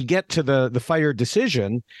when we get to the fire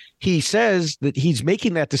decision, he says that he's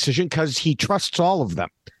making that decision because he trusts all of them.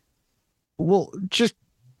 Well,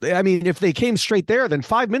 I mean, if they came straight there, then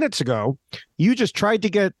 5 minutes ago, you just tried to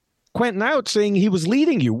get Quentin out saying he was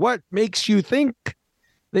leading you. What makes you think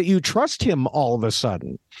that you trust him all of a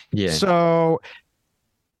sudden? Yeah. So,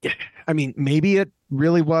 I mean, maybe it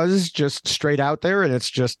really was just straight out there and it's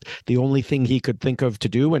just the only thing he could think of to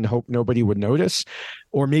do and hope nobody would notice.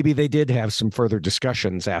 Or maybe they did have some further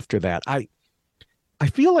discussions after that. I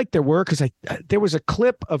feel like there were, because there was a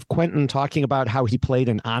clip of Quentin talking about how he played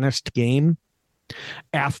an honest game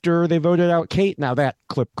after they voted out Kate. Now that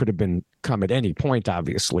clip could have come at any point,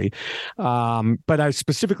 obviously. But I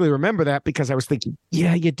specifically remember that because I was thinking,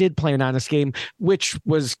 yeah, you did play an honest game, which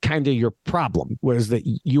was kind of your problem, was that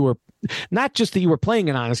you were not just that you were playing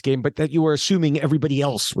an honest game, but that you were assuming everybody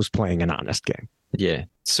else was playing an honest game. Yeah.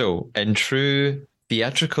 So in true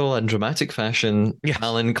theatrical and dramatic fashion, Yes.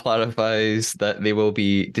 Alan clarifies that they will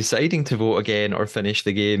be deciding to vote again or finish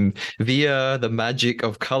the game via the magic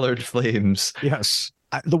of colored flames. Yes.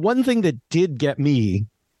 The one thing that did get me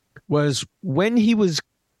was when he was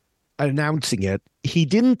announcing it, he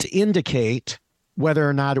didn't indicate whether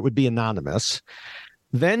or not it would be anonymous.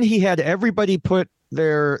 Then he had everybody put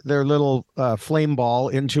their little flame ball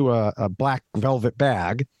into a black velvet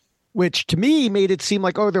bag, which to me made it seem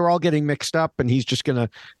like, oh, they're all getting mixed up and he's just going to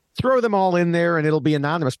throw them all in there and it'll be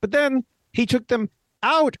anonymous. But then he took them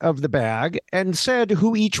out of the bag and said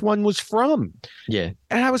who each one was from. Yeah.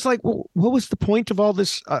 And I was like, well, what was the point of all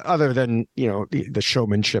this other than, you know, the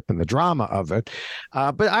showmanship and the drama of it?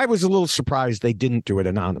 But I was a little surprised they didn't do it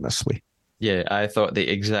anonymously. Yeah, I thought the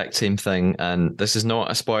exact same thing. And this is not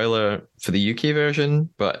a spoiler for the UK version,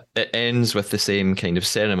 but it ends with the same kind of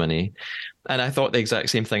ceremony. And I thought the exact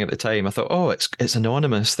same thing at the time. I thought, oh, it's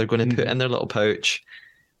anonymous. They're going to put in their little pouch.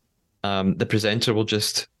 The presenter will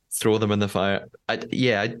just throw them in the fire. I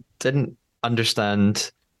didn't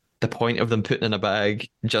understand the point of them putting in a bag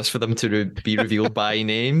just for them to be revealed by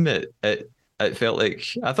name. It felt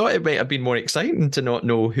like, I thought it might have been more exciting to not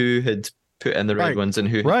know who had put in the red ones and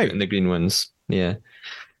who had put in the green ones. Yeah.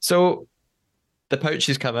 So the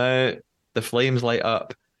pouches come out, the flames light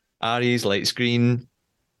up, Ari's lights green,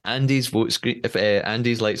 Andy's votes green. If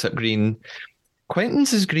Andy's lights up green,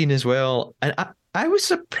 Quentin's is green as well. And I was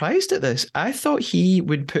surprised at this. I thought he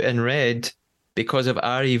would put in red because of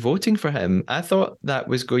Ari voting for him. I thought that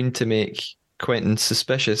was going to make Quentin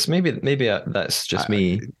suspicious. Maybe that's just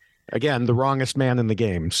me. Again, the wrongest man in the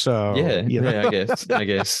game. So yeah, you know. yeah, I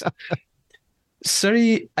guess.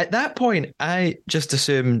 Sorry, at that point, I just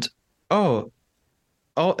assumed, oh,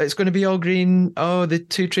 it's going to be all green. Oh, the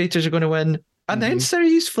two traitors are going to win. And then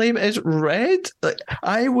Ciri's flame is red. Like,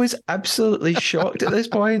 I was absolutely shocked at this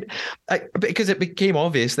point because it became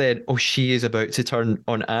obvious then, oh, she is about to turn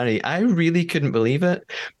on Ari. I really couldn't believe it.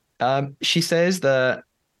 She says that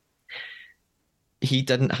he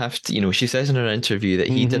didn't have to, she says in her interview that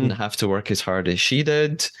he didn't have to work as hard as she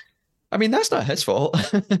did. I mean, that's not his fault.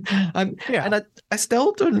 And I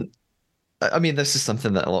still don't, I mean, this is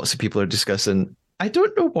something that lots of people are discussing. I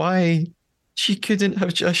don't know why she couldn't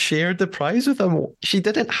have just shared the prize with him. She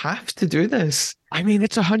didn't have to do this. I mean,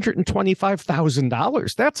 it's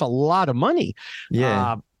 $125,000. That's a lot of money.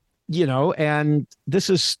 Yeah. And this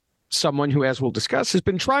is someone who, as we'll discuss, has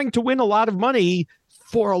been trying to win a lot of money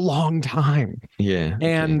for a long time. Yeah.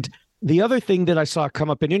 And the other thing that I saw come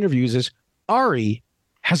up in interviews is Ari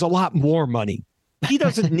has a lot more money. He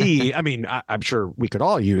doesn't need, I mean, I'm sure we could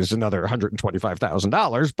all use another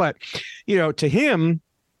 $125,000, but, to him,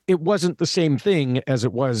 it wasn't the same thing as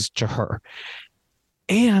it was to her.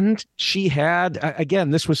 And she had,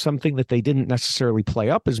 again, this was something that they didn't necessarily play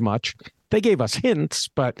up as much. They gave us hints,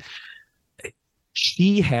 but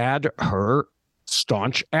she had her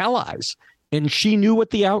staunch allies and she knew what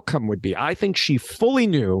the outcome would be. I think she fully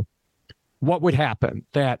knew what would happen,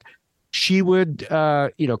 that she would,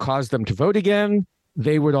 cause them to vote again.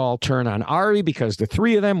 They would all turn on Ari because the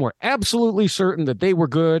three of them were absolutely certain that they were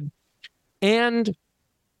good. And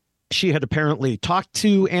she had apparently talked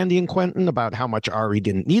to Andy and Quentin about how much Ari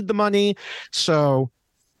didn't need the money. So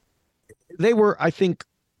they were, I think,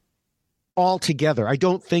 all together. I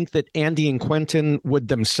don't think that Andy and Quentin would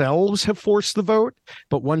themselves have forced the vote,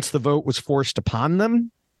 but once the vote was forced upon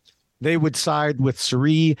them, they would side with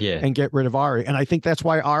Ciri and get rid of Ari. And I think that's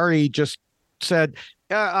why Ari just said,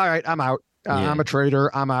 all right, I'm out. I'm a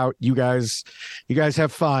traitor. I'm out. You guys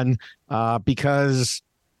have fun, because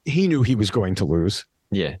he knew he was going to lose.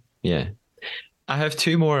 Yeah. I have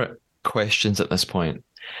two more questions at this point.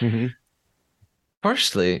 Mm-hmm.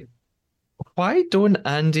 Firstly, why don't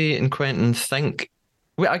Andy and Quentin think?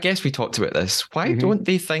 Well, I guess we talked about this. Why don't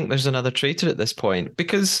they think there's another traitor at this point?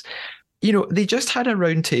 Because, they just had a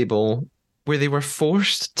round table where they were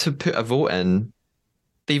forced to put a vote in.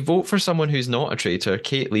 They vote for someone who's not a traitor.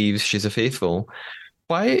 Kate leaves. She's a faithful.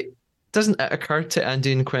 Why doesn't it occur to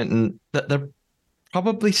Andy and Quentin that there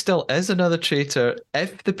probably still is another traitor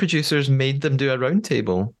if the producers made them do a round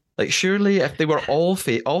table? Like, surely if they were all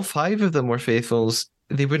five of them were faithfuls,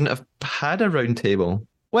 they wouldn't have had a round table.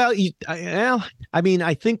 Well, I mean,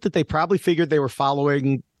 I think that they probably figured they were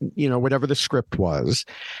following, whatever the script was.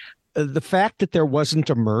 The fact that there wasn't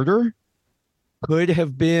a murder could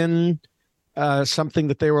have been something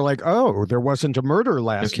that they were like, oh, there wasn't a murder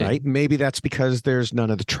last night. Maybe that's because there's none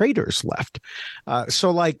of the traitors left.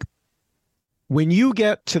 So like, when you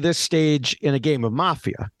get to this stage in a game of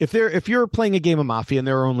Mafia, if you're playing a game of Mafia and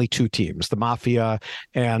there are only two teams, the Mafia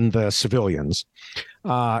and the civilians,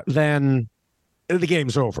 then the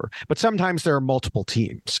game's over. But sometimes there are multiple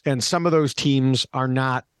teams, and some of those teams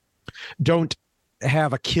don't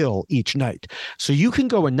have a kill each night. So you can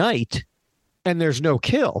go a night and there's no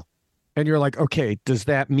kill. And you're like, okay, does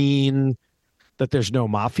that mean that there's no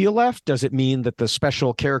Mafia left? Does it mean that the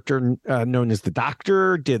special character known as the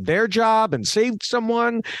Doctor did their job and saved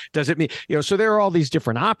someone? Does it mean, so there are all these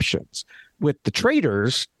different options. With the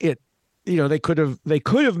traitors, they could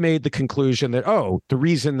have made the conclusion that, oh, the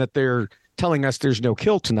reason that they're telling us there's no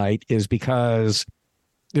kill tonight is because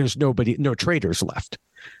there's no traitors left.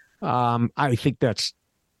 I think that's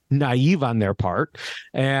naive on their part.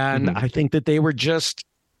 And I think that they were just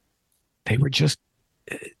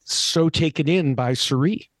so taken in by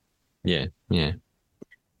Suri. Yeah.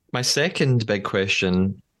 My second big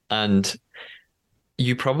question, and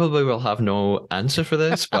you probably will have no answer for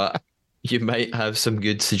this, but you might have some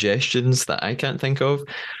good suggestions that I can't think of.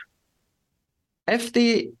 If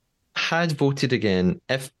they had voted again,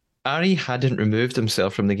 if Ari hadn't removed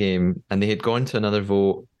himself from the game and they had gone to another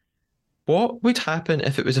vote, what would happen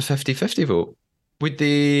if it was a 50-50 vote? Would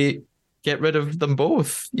they get rid of them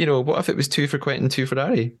both? What if it was 2 for Quentin, 2 for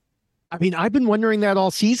Ari? I mean, I've been wondering that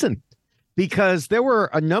all season, because there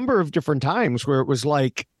were a number of different times where it was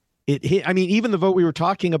like it hit. I mean, even the vote we were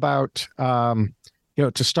talking about,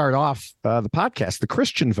 to start off the podcast, the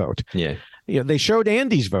Christian vote. Yeah. They showed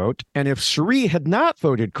Andy's vote, and if Suri had not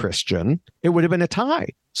voted Christian, it would have been a tie.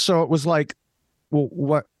 So it was like,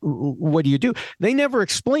 well, what do you do? They never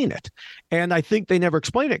explain it. And I think they never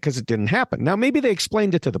explained it because it didn't happen. Now, maybe they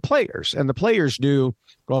explained it to the players, and the players knew,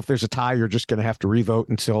 well, if there's a tie, you're just going to have to revote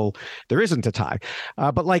until there isn't a tie.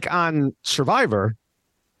 But like on Survivor,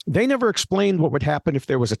 they never explained what would happen if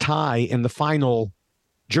there was a tie in the final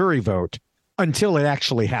jury vote until it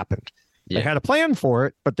actually happened. Yeah. They had a plan for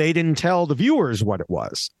it, but they didn't tell the viewers what it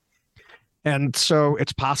was. And so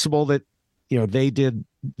it's possible that, they did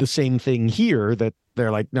the same thing here, that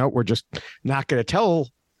they're like, no, we're just not going to tell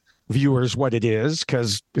viewers what it is,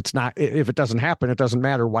 because it's not, if it doesn't happen, it doesn't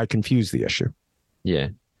matter. Why confuse the issue? Yeah.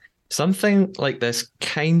 Something like this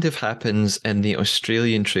kind of happens in the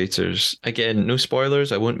Australian Traitors. Again, no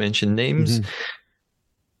spoilers. I won't mention names.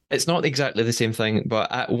 It's not exactly the same thing,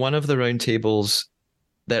 but at one of the round tables,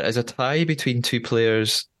 there is a tie between two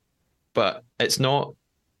players, but it's not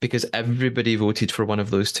because everybody voted for one of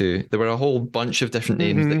those two. There were a whole bunch of different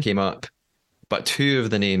names that came up, but 2 of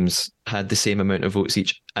the names had the same amount of votes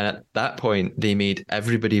each. And at that point, they made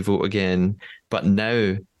everybody vote again, but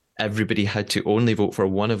now everybody had to only vote for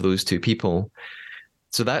one of those 2 people.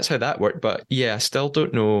 So that's how that worked. But yeah, I still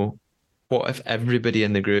don't know, what if everybody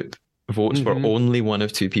in the group votes for only one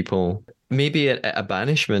of 2 people? Maybe at a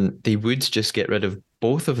banishment, they would just get rid of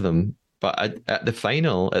both of them. But at the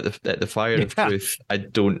final, at the Fire of Truth, I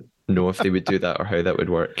don't know if they would do that or how that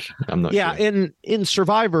would work. I'm not sure. Yeah, in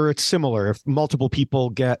Survivor, it's similar. If multiple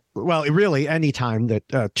people really, any time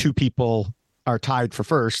that 2 people are tied for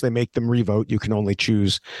first, they make them revote. You can only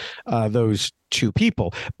choose those 2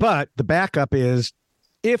 people. But the backup is,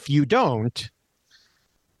 if you don't,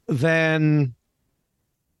 then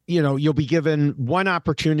you'll be given one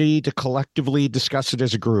opportunity to collectively discuss it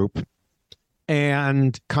as a group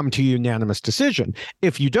and come to a unanimous decision.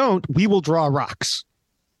 If you don't, we will draw rocks.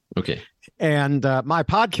 Okay. And my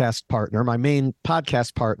main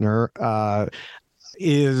podcast partner,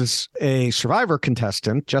 is a Survivor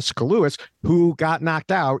contestant, Jessica Lewis, who got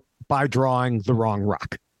knocked out by drawing the wrong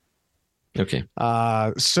rock. Okay.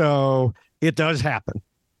 So it does happen.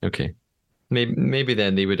 Okay. Maybe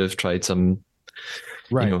then they would have tried some,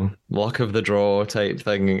 Right. luck of the draw type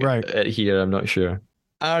thing here. I'm not sure.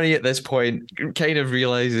 Ari at this point kind of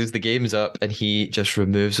realizes the game's up and he just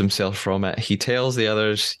removes himself from it. He tells the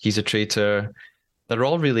others he's a traitor. They're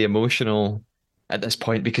all really emotional at this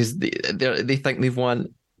point because they think they've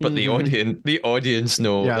won, but the audience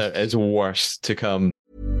know there is worse to come.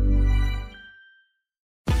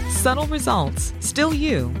 Subtle results, still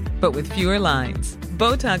you, but with fewer lines.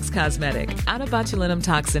 Botox Cosmetic, out of botulinum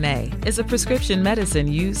toxin A, is a prescription medicine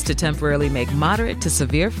used to temporarily make moderate to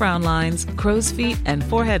severe frown lines, crow's feet, and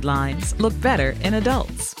forehead lines look better in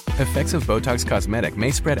adults. Effects of Botox Cosmetic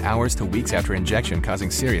may spread hours to weeks after injection,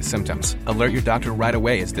 causing serious symptoms. Alert your doctor right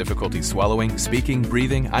away as difficulty swallowing, speaking,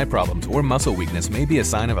 breathing, eye problems, or muscle weakness may be a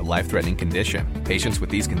sign of a life-threatening condition. Patients with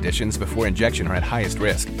these conditions before injection are at highest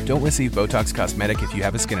risk. Don't receive Botox Cosmetic if you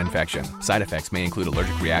have a skin infection. Side effects may include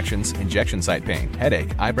allergic reactions, injection site pain,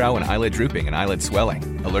 headache, eyebrow and eyelid drooping, and eyelid swelling.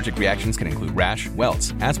 Allergic reactions can include rash,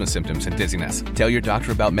 welts, asthma symptoms, and dizziness. Tell your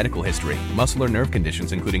doctor about medical history, muscle or nerve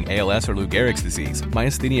conditions including ALS or Lou Gehrig's disease,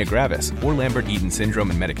 myasthenia gravis, or Lambert-Eaton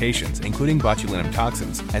syndrome and medications, including botulinum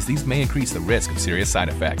toxins, as these may increase the risk of serious side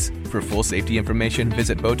effects. For full safety information,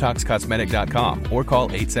 visit BotoxCosmetic.com or call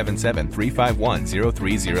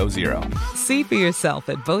 877-351-0300. See for yourself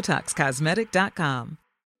at BotoxCosmetic.com.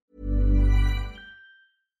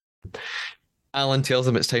 Alan tells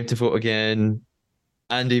them it's time to vote again.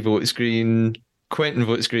 Andy votes green. Quentin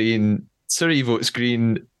votes green. Suri votes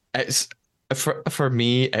green. It's for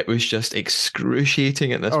me, it was just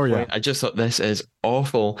excruciating at this point. Yeah. I just thought this is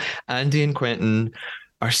awful. Andy and Quentin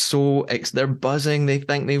are they're buzzing. They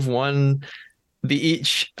think they've won. They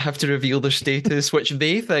each have to reveal their status, which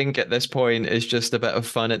they think at this point is just a bit of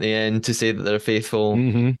fun at the end to say that they're faithful.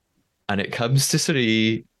 And it comes to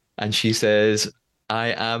Suri, and she says, I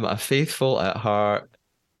am a faithful at heart,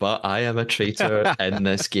 but I am a traitor in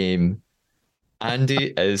this game.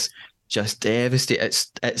 Andy is just devastated.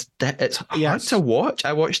 It's hard to watch.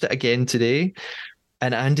 I watched it again today,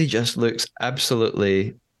 and Andy just looks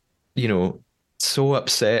absolutely, so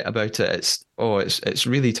upset about it. It's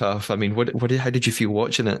really tough. I mean, how did you feel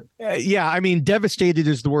watching it? I mean, devastated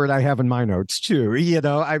is the word I have in my notes too.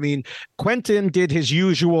 I mean, Quentin did his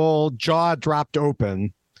usual jaw dropped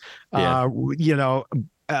open.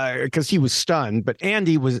 Because he was stunned, but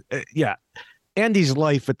Andy was, Andy's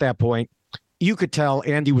life at that point, you could tell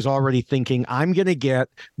Andy was already thinking, I'm going to get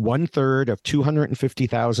 1/3 of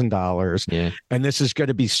 $250,000. And this is going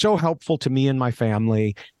to be so helpful to me and my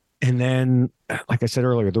family. And then, like I said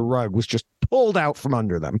earlier, the rug was just pulled out from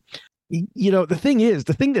under them. The thing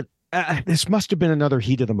that this must have been another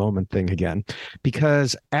heat of the moment thing again,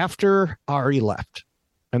 because after Ari left,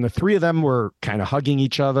 and the three of them were kind of hugging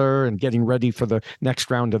each other and getting ready for the next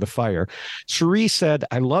round of the fire, Suri said,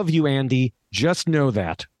 I love you, Andy. Just know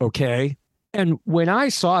that, okay? And when I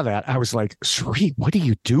saw that, I was like, Suri, what are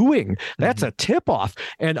you doing? That's a tip-off.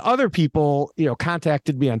 And other people,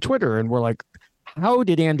 contacted me on Twitter and were like, how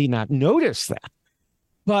did Andy not notice that?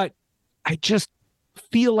 But I just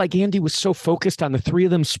feel like Andy was so focused on the three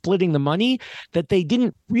of them splitting the money that they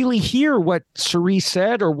didn't really hear what Suri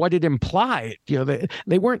said or what it implied.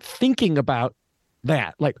 They weren't thinking about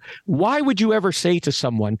that. Like, why would you ever say to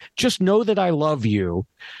someone, just know that I love you,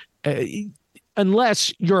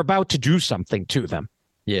 unless you're about to do something to them?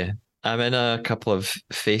 Yeah. I'm in a couple of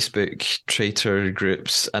Facebook traitor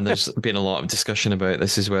groups, and there's been a lot of discussion about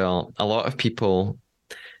this as well. A lot of people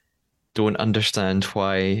don't understand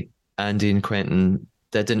why Andy and Quentin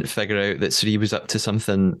didn't figure out that Suri was up to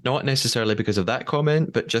something, not necessarily because of that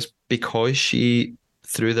comment, but just because she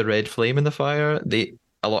threw the red flame in the fire.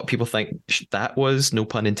 A lot of people think that was, no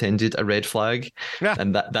pun intended, a red flag. Yeah.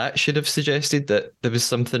 And that should have suggested that there was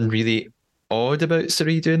something really odd about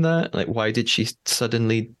Suri doing that. Like, why did she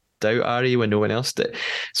suddenly doubt Ari when no one else did?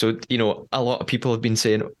 So, a lot of people have been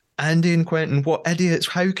saying, Andy and Quentin, what idiots,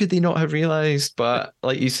 how could they not have realised? But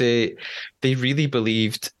like you say, they really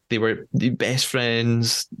believed they were the best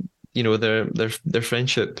friends. Their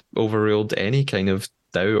friendship overruled any kind of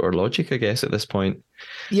doubt or logic, I guess, at this point.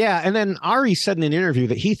 Yeah, and then Ari said in an interview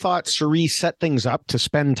that he thought Suri set things up to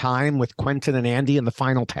spend time with Quentin and Andy in the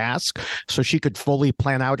final task so she could fully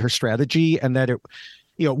plan out her strategy, and that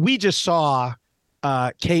we just saw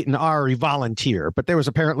Kate and Ari volunteer, but there was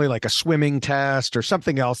apparently like a swimming test or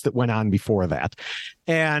something else that went on before that.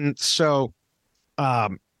 And so,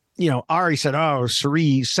 Ari said, oh,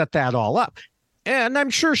 Suri set that all up. And I'm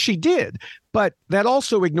sure she did, but that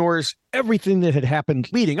also ignores everything that had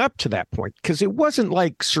happened leading up to that point, because it wasn't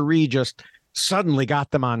like Suri just suddenly got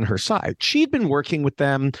them on her side. She'd been working with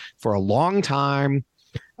them for a long time.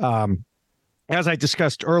 as I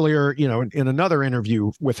discussed earlier, in another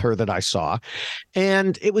interview with her that I saw,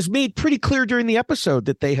 and it was made pretty clear during the episode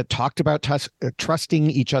that they had talked about trusting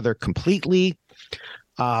each other completely.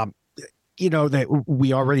 That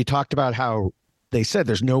we already talked about how they said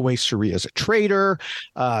there's no way Cirie is a traitor.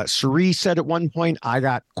 Cirie said at one point, I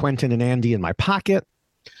got Quentin and Andy in my pocket.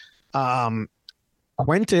 Quentin,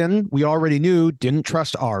 we already knew, didn't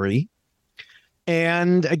trust Ari.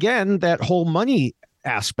 And again, that whole money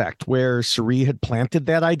aspect where Cirie had planted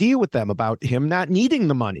that idea with them about him not needing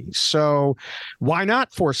the money. So why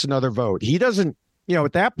not force another vote? He doesn't,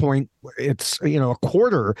 at that point, it's, a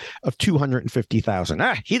quarter of 250,000.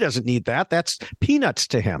 He doesn't need that. That's peanuts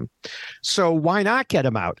to him. So why not get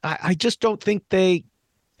him out? I just don't think they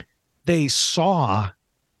saw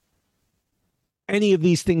any of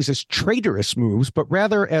these things as traitorous moves, but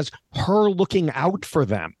rather as her looking out for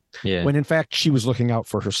them. Yeah. When in fact she was looking out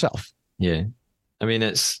for herself. Yeah. I mean,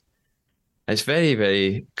 it's very,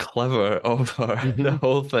 very clever of her, the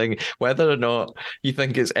whole thing. Whether or not you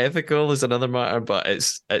think it's ethical is another matter, but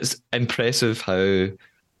it's impressive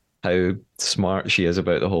how smart she is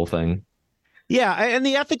about the whole thing. Yeah, and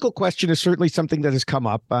the ethical question is certainly something that has come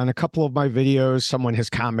up on a couple of my videos. Someone has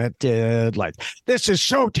commented like, this is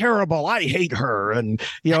so terrible, I hate her. And,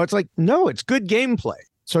 it's like, no, it's good gameplay.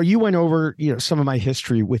 So you went over, some of my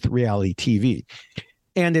history with reality TV.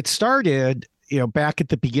 And it started, back at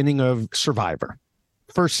the beginning of Survivor,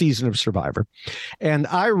 first season of Survivor. And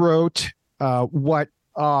I wrote what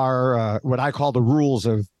I call the rules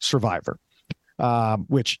of Survivor.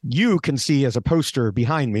 Which you can see as a poster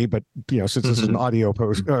behind me, but since this is an audio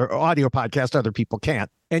podcast, other people can't.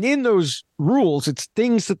 And in those rules, it's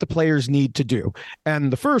things that the players need to do.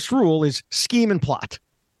 And the first rule is scheme and plot.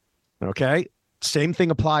 Okay, same thing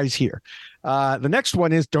applies here. The next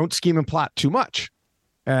one is don't scheme and plot too much.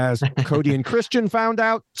 As Cody and Christian found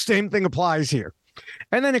out, same thing applies here.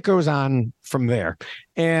 And then it goes on from there.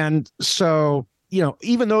 And so,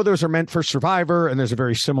 even though those are meant for Survivor and there's a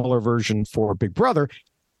very similar version for Big Brother,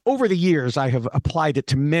 over the years, I have applied it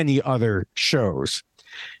to many other shows.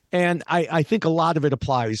 And I think a lot of it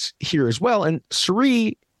applies here as well. And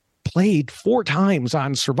Cirie played 4 times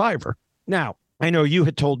on Survivor. Now, I know you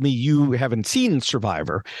had told me you haven't seen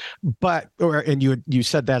Survivor, and you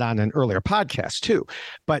said that on an earlier podcast too,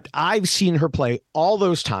 but I've seen her play all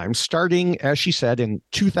those times, starting, as she said, in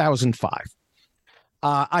 2005.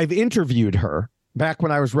 I've interviewed her back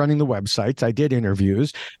when I was running the websites. I did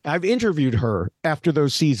interviews. I've interviewed her after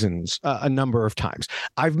those seasons a number of times.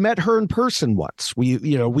 I've met her in person once.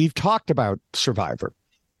 We've talked about Survivor.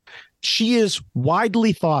 She is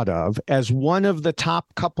widely thought of as one of the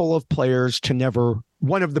top couple of players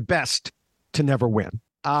one of the best to never win.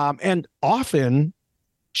 And often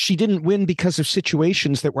she didn't win because of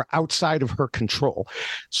situations that were outside of her control.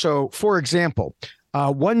 So, for example,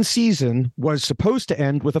 one season was supposed to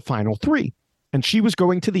end with a final 3, and she was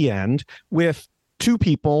going to the end with 2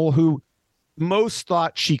 people who most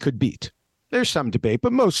thought she could beat. There's some debate,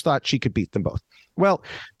 but most thought she could beat them both. Well,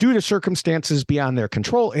 due to circumstances beyond their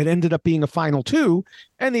control, it ended up being a final 2,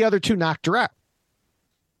 and the other 2 knocked her out.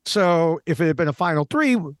 So if it had been a final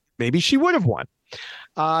 3, maybe she would have won.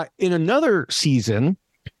 In another season,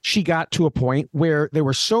 she got to a point where there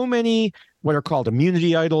were so many what are called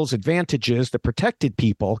immunity idols, advantages that protected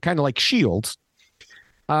people, kind of like shields,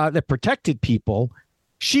 that protected people.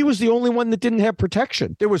 She was the only one that didn't have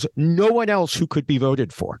protection. There was no one else who could be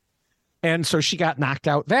voted for. And so she got knocked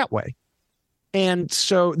out that way. And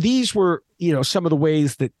so these were, some of the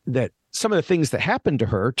ways that some of the things that happened to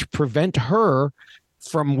her to prevent her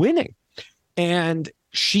from winning. And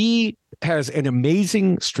she has an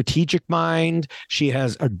amazing strategic mind. She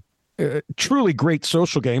has a truly great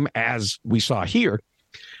social game, as we saw here.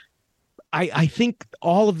 I think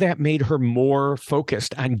all of that made her more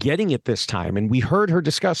focused on getting it this time. And we heard her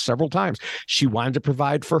discuss several times. She wanted to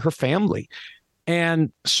provide for her family.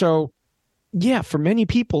 And so, yeah, for many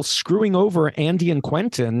people, screwing over Andy and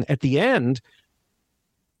Quentin at the end,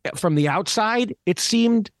 from the outside, it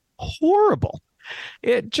seemed horrible.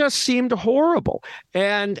 It just seemed horrible.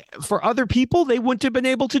 And for other people, they wouldn't have been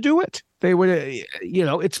able to do it. They would,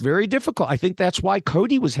 it's very difficult. I think that's why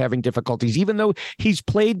Cody was having difficulties, even though he's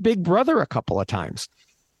played Big Brother a couple of times.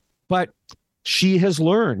 But she has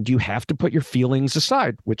learned you have to put your feelings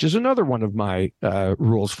aside, which is another one of my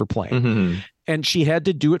rules for playing. Mm-hmm. And she had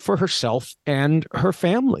to do it for herself and her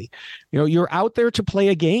family. You're out there to play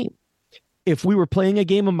a game. If we were playing a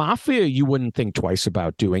game of Mafia, you wouldn't think twice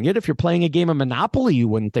about doing it. If you're playing a game of Monopoly, you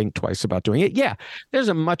wouldn't think twice about doing it. Yeah, there's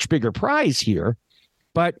a much bigger prize here,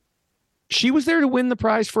 but she was there to win the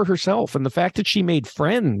prize for herself. And the fact that she made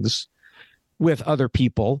friends with other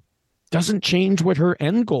people doesn't change what her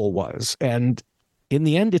end goal was. And in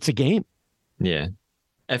the end, it's a game. Yeah.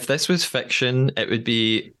 If this was fiction, it would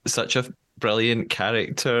be such a brilliant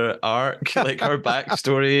character arc. Like her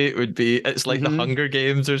backstory would be, it's like the Hunger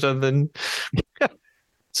Games or something.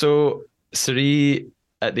 So Suri,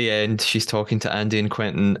 at the end, she's talking to Andy and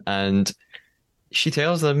Quentin, and she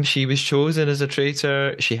tells them she was chosen as a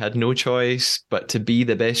traitor. She had no choice but to be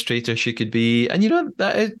the best traitor she could be. And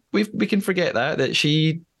that is, we can forget that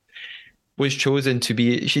she was chosen to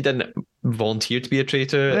be. She didn't volunteer to be a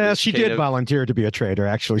traitor. Yeah, she did volunteer to be a traitor.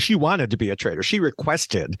 Actually, she wanted to be a traitor. She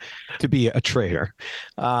requested to be a traitor.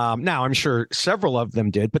 Now, I'm sure several of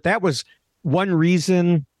them did, but that was one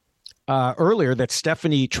reason earlier that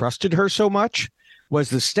Stephanie trusted her so much, was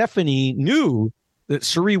that Stephanie knew that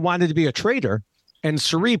Suri wanted to be a traitor, and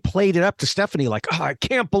Suri played it up to Stephanie like, "Oh, I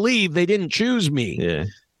can't believe they didn't choose me." Yeah.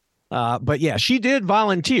 But yeah, she did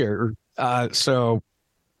volunteer. So.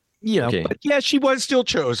 Okay. But yeah, she was still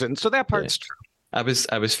chosen, so that part's true. I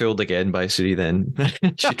was fooled again by Suri then.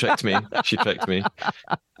 She tricked me. She tricked me.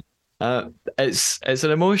 It's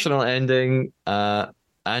an emotional ending.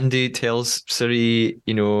 Andy tells Suri,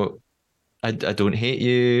 I don't hate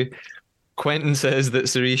you. Quentin says that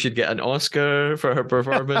Suri should get an Oscar for her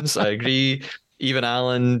performance. I agree. Even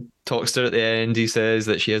Alan talks to her at the end. He says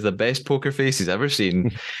that she has the best poker face he's ever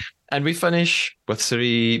seen. And we finish with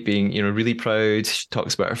Suri being, really proud. She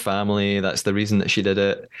talks about her family. That's the reason that she did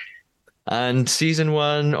it. And season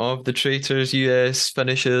 1 of the Traitors US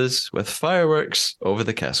finishes with fireworks over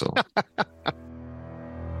the castle.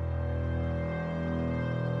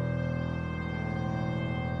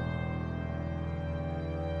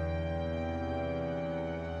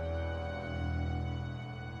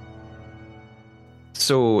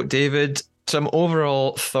 So, David, some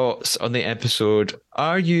overall thoughts on the episode.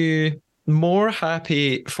 Are you more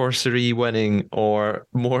happy for Suri winning or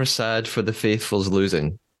more sad for the Faithfuls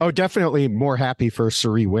losing? Oh, definitely more happy for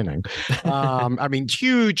Suri winning. I mean,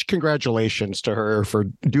 huge congratulations to her for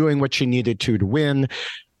doing what she needed to win.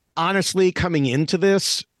 Honestly, coming into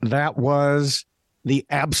this, that was the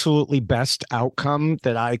absolutely best outcome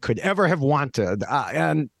that I could ever have wanted.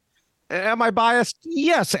 And am I biased?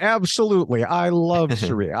 Yes, absolutely. I love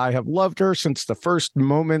Suri. I have loved her since the first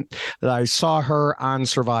moment that I saw her on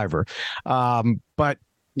Survivor. But,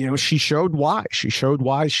 she showed why. She showed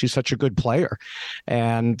why she's such a good player.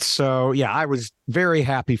 And so, yeah, I was very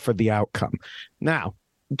happy for the outcome. Now,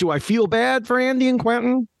 do I feel bad for Andy and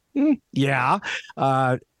Quentin? Yeah.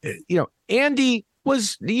 Andy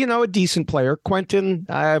was, a decent player. Quentin,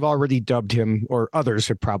 I've already dubbed him, or others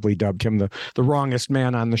have probably dubbed him the wrongest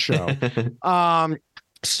man on the show.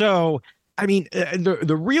 So, I mean,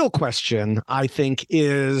 the real question, I think,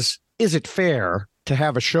 is it fair to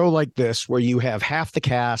have a show like this where you have half the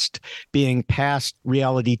cast being past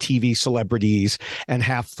reality TV celebrities and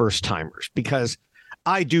half first timers? Because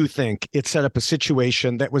I do think it set up a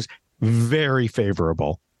situation that was very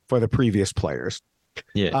favorable for the previous players.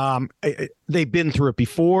 Yeah. They've been through it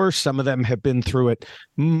before. Some of them have been through it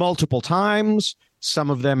multiple times.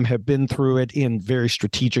 Some of them have been through it in very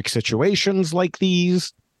strategic situations like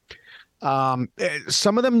these. Some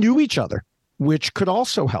of them knew each other, which could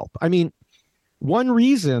also help. I mean, one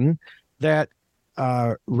reason that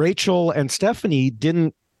Rachel and Stephanie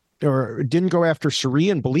didn't go after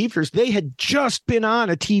Suri and Believers, they had just been on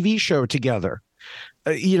a TV show together,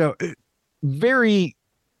 very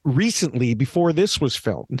recently before this was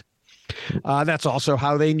filmed. That's also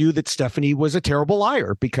how they knew that Stephanie was a terrible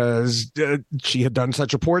liar, because she had done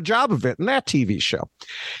such a poor job of it in that TV show.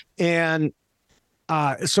 And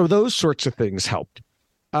so those sorts of things helped.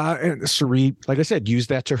 And Suri, like I said, used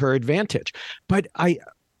that to her advantage. But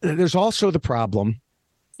there's also the problem,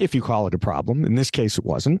 if you call it a problem. In this case, it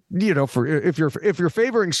wasn't. If you're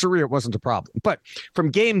favoring Suri, it wasn't a problem. But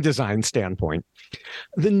from game design standpoint,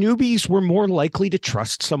 the newbies were more likely to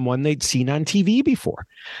trust someone they'd seen on TV before.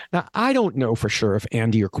 Now, I don't know for sure if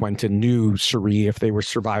Andy or Quentin knew Suri, if they were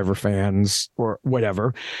Survivor fans or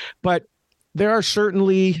whatever, but there are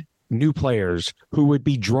certainly new players who would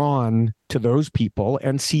be drawn to those people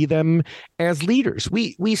and see them as leaders.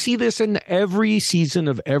 We see this in every season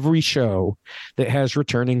of every show that has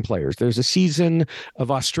returning players. There's a season of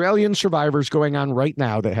Australian Survivors going on right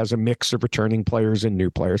now that has a mix of returning players and new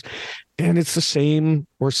players. And it's the same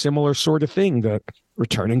or similar sort of thing. The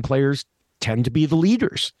returning players tend to be the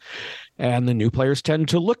leaders, and the new players tend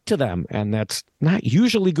to look to them. And that's not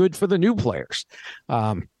usually good for the new players.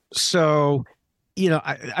 I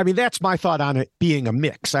mean, that's my thought on it being a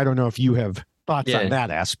mix. I don't know if you have thoughts on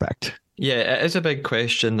that aspect. Yeah, it is a big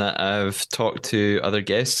question that I've talked to other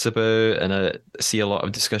guests about, and I see a lot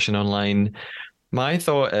of discussion online. My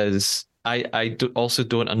thought is also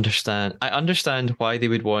don't understand. I understand why they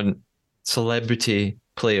would want celebrity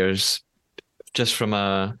players just from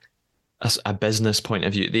a business point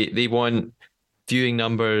of view. They want viewing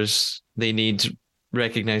numbers. They need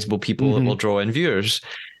recognizable people that will draw in viewers.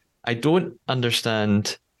 I don't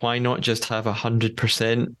understand why not just have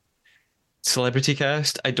 100% celebrity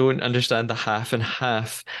cast. I don't understand the half and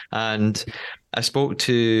half. And I spoke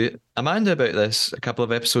to Amanda about this a couple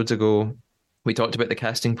of episodes ago. We talked about the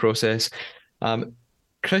casting process.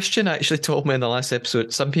 Christian actually told me in the last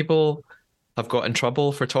episode, some people have got in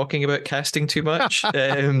trouble for talking about casting too much.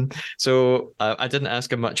 So I didn't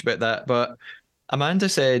ask him much about that. But Amanda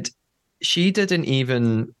said she didn't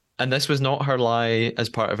even, and this was not her lie as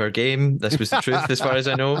part of her game. This was the truth as far as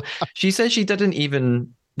I know. She said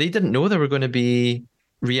they didn't know there were going to be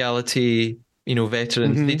reality,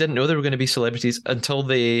 veterans. They didn't know there were going to be celebrities until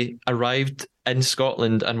they arrived in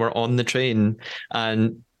Scotland and were on the train.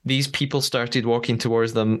 And these people started walking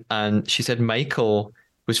towards them. And she said Michael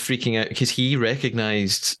was freaking out because he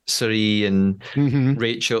recognized Suri and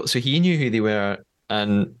Rachel. So he knew who they were.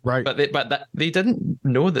 And right. But they didn't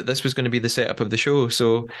know that this was going to be the setup of the show.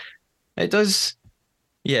 So it does,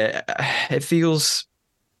 yeah, it feels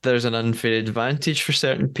there's an unfair advantage for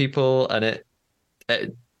certain people, and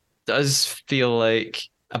it does feel like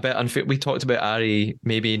a bit unfair. We talked about Ari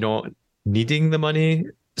maybe not needing the money,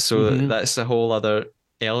 so that's a whole other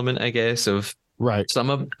element, I guess, of right. Some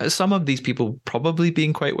of these people probably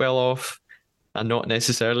being quite well off and not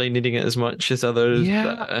necessarily needing it as much as others.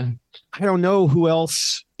 Yeah. I don't know who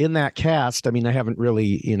else in that cast. I mean, I haven't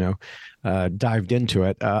really, dived into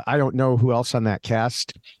it. I don't know who else on that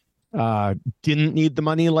cast didn't need the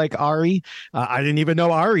money like Ari. I didn't even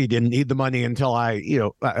know Ari didn't need the money until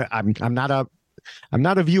I'm not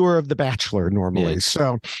a viewer of The Bachelor normally.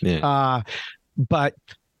 So, but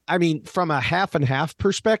I mean, from a half and half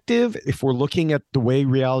perspective, if we're looking at the way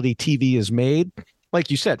reality TV is made, like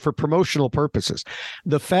you said, for promotional purposes,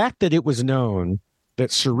 the fact that it was known that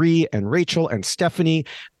Suri and Rachel and Stephanie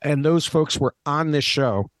and those folks were on this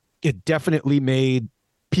show, it definitely made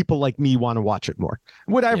people like me want to watch it more.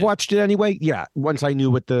 Would I have watched it anyway? Yeah, once I knew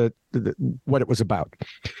what what it was about.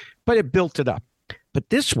 But it built it up. But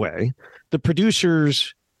this way, the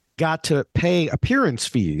producers got to pay appearance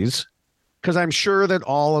fees, because I'm sure that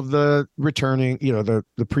all of the returning,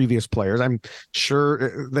 the previous players, I'm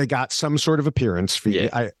sure they got some sort of appearance fee.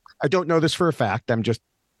 Yeah. I don't know this for a fact. I'm just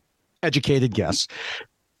educated guess.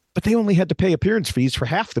 But they only had to pay appearance fees for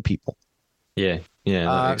half the people. Yeah,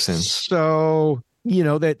 that makes sense. So,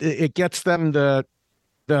 that it gets them the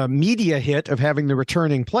media hit of having the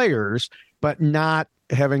returning players, but not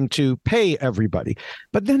having to pay everybody.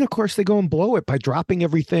 But then, of course, they go and blow it by dropping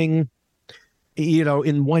everything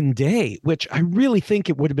in one day, which I really think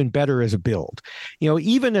it would have been better as a build,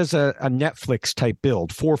 even as a Netflix type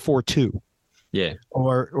build, 442. Yeah.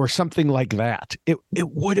 Or something like that. It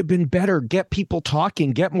would have been better. Get people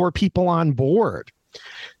talking, get more people on board.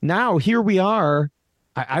 Now, here we are.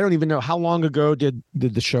 I don't even know how long ago did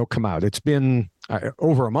the show come out. It's been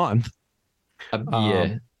over a month.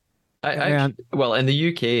 Yeah. Well, in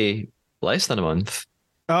the UK, less than a month.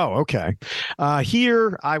 Oh, okay.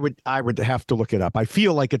 Here, I would have to look it up. I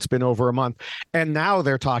feel like it's been over a month, and now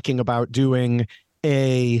they're talking about doing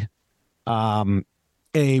a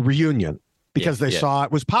reunion because they saw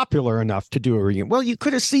it was popular enough to do a reunion. Well, you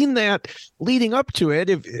could have seen that leading up to it.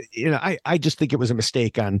 If I just think it was a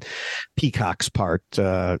mistake on Peacock's part,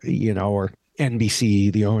 or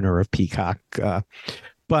NBC, the owner of Peacock.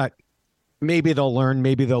 But maybe they'll learn.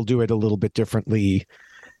 Maybe they'll do it a little bit differently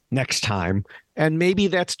next time. And maybe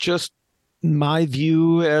that's just my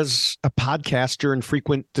view as a podcaster and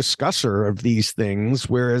frequent discusser of these things,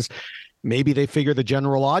 whereas maybe they figure the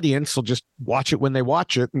general audience will just watch it when they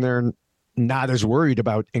watch it, and they're not as worried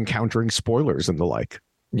about encountering spoilers and the like.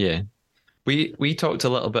 Yeah. We talked a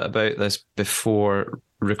little bit about this before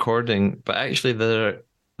recording, but actually there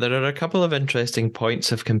are a couple of interesting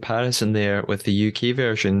points of comparison there with the UK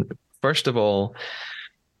version. First of all,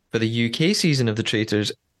 for the UK season of The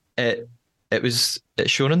Traitors, it's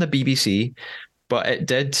shown on the BBC, but it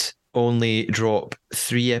did only drop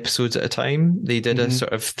 3 episodes at a time. They did a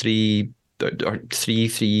sort of 3 or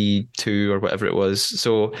 3-3-2 or whatever it was.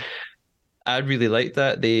 So I really liked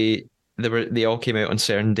that. They all came out on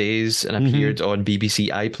certain days and appeared on BBC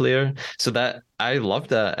iPlayer. So that I loved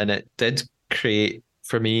that, and it did create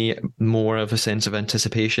for me more of a sense of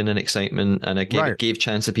anticipation and excitement, and it gave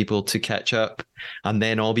chance to people to catch up and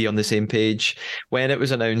then all be on the same page. When it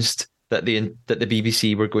was announced that the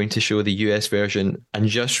BBC were going to show the US version and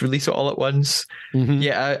just release it all at once,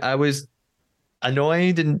 I was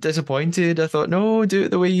annoyed and disappointed. I thought, no, do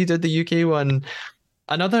it the way you did the UK one.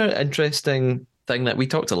 Another interesting thing that we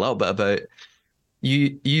talked a little bit about,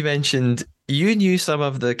 you mentioned you knew some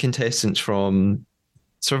of the contestants from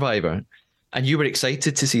Survivor, and you were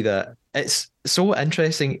excited to see that. It's so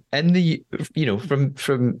interesting in the,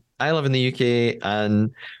 from I live in the UK,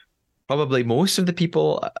 and probably most of the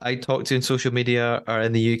people I talk to in social media are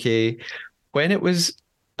in the UK. When it was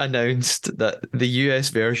announced that the US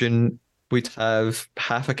version would have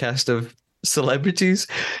half a cast of celebrities,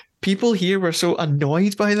 people here were so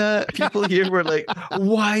annoyed by that. People here were like,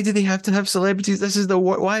 why do they have to have celebrities? This is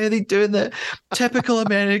why are they doing that? Typical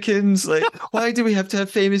Americans. Like, why do we have to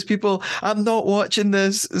have famous people? I'm not watching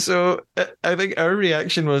this. So I think our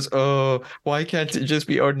reaction was, oh, why can't it just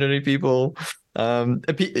be ordinary people? There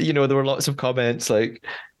were lots of comments like,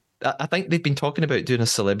 I think they've been talking about doing a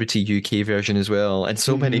celebrity UK version as well. And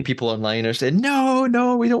so many people online are saying,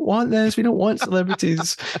 no, we don't want this. We don't want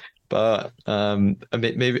celebrities. But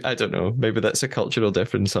maybe, I don't know, maybe that's a cultural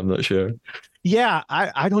difference. I'm not sure. Yeah,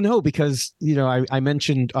 I don't know, because, I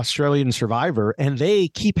mentioned Australian Survivor, and they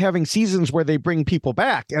keep having seasons where they bring people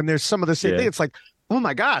back. And there's some of the same thing. It's like, oh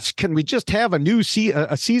my gosh, can we just have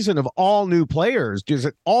a season of all new players? Does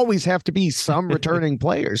it always have to be some returning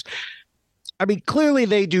players? I mean, clearly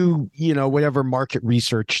they do, whatever market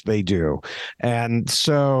research they do. And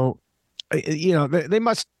so, they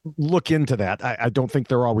must look into that. I don't think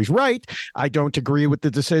they're always right. I don't agree with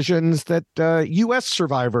the decisions that US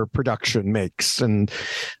Survivor production makes, and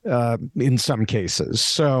in some cases.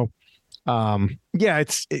 So,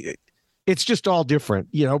 it's just all different,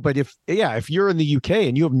 but if you're in the UK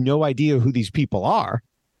and you have no idea who these people are,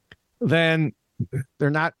 then they're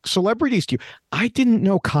not celebrities to you. I didn't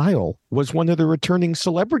know Kyle was one of the returning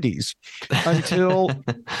celebrities until,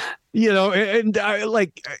 and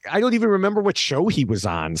I don't even remember what show he was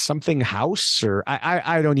on, something House, or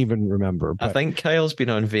I don't even remember. But I think Kyle's been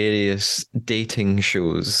on various dating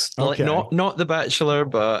shows, okay. Like not The Bachelor,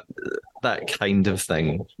 but that kind of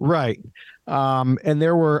thing. Right. And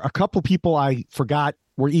there were a couple people I forgot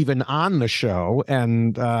were even on the show,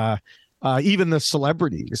 and even the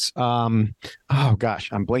celebrities. Oh gosh,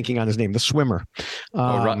 I'm blanking on his name. The swimmer,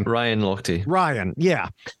 Ryan Lochte. Ryan, yeah.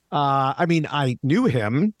 I mean, I knew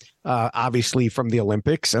him obviously from the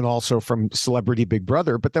Olympics and also from Celebrity Big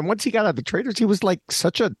Brother. But then once he got out of the Traitors, he was like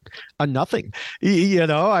such a nothing.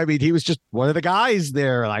 I mean, he was just one of the guys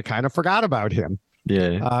there, and I kind of forgot about him.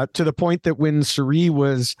 Yeah. To the point that when Suri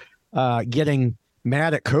was getting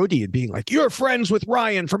mad at Cody and being like, "You're friends with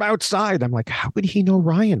Ryan from outside," I'm like, how would he know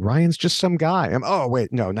Ryan? Ryan's just some guy. Oh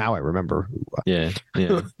wait, no, now I remember. Yeah.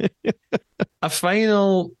 A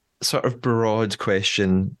final sort of broad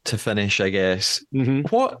question to finish, I guess. Mm-hmm.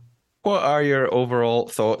 What are your overall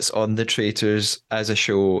thoughts on The Traitors as a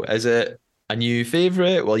show? Is it a new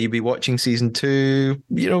favorite? Will you be watching season 2?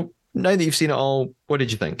 Now that you've seen it all, what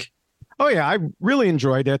did you think? Oh, yeah, I really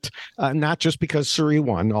enjoyed it. Not just because Suri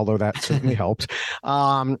won, although that certainly helped.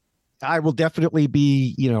 I will definitely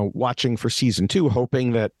be, watching for season 2,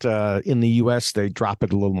 hoping that in the US they drop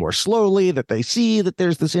it a little more slowly, that they see that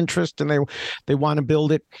there's this interest and they want to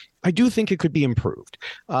build it. I do think it could be improved.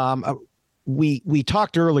 We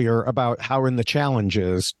talked earlier about how in the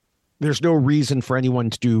challenges, there's no reason for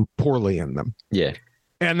anyone to do poorly in them. Yeah.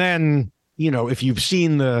 And then, if you've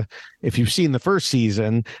seen the first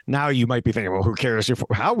season, now you might be thinking, well, who cares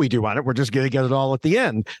how we do on it? We're just going to get it all at the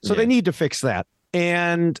end. So They need to fix that.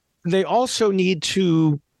 And they also need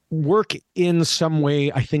to work in some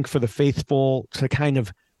way, I think, for the faithful to kind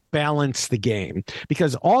of balance the game,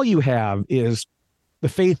 because all you have is the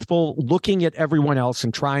faithful looking at everyone else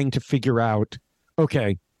and trying to figure out,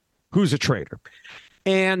 okay, who's a traitor?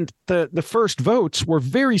 And the first votes were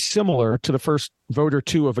very similar to the first vote or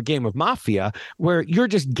two of a game of Mafia, where you're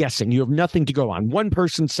just guessing. You have nothing to go on. One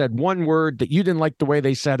person said one word that you didn't like the way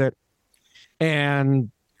they said it, and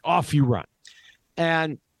off you run.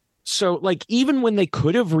 And so, like, even when they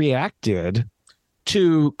could have reacted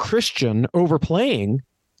to Christian overplaying,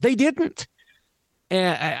 they didn't.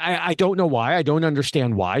 And I don't know why. I don't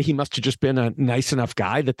understand why. He must have just been a nice enough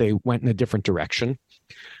guy that they went in a different direction.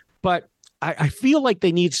 But I feel like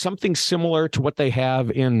they need something similar to what they have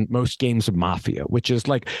in most games of Mafia, which is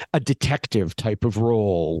like a detective type of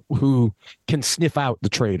role who can sniff out the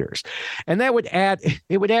traitors. And that would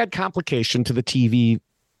add complication to the TV,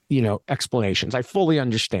 explanations. I fully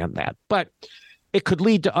understand that. But it could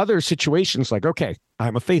lead to other situations like, okay,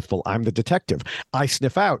 I'm a faithful, I'm the detective. I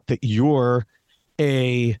sniff out that you're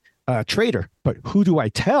a traitor, but who do I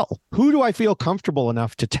tell? Who do I feel comfortable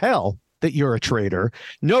enough to tell that you're a traitor,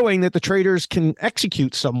 knowing that the traitors can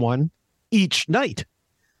execute someone each night?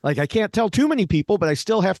 Like, I can't tell too many people, but I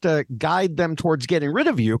still have to guide them towards getting rid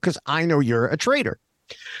of you because I know you're a traitor.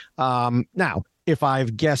 Now, if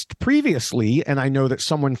I've guessed previously and I know that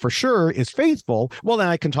someone for sure is faithful, well, then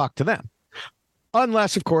I can talk to them.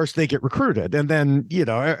 Unless, of course, they get recruited, and then,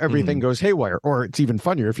 everything goes haywire. Or it's even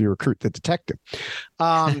funnier if you recruit the detective.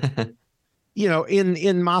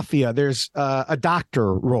 In Mafia, there's a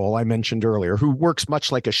doctor role I mentioned earlier who works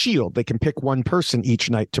much like a shield. They can pick one person each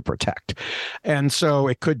night to protect. And so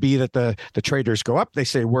it could be that the traitors go up. They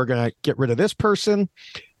say, we're going to get rid of this person.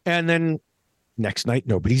 And then next night,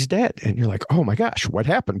 nobody's dead. And you're like, oh, my gosh, what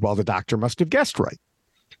happened? Well, the doctor must have guessed right.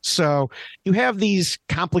 So you have these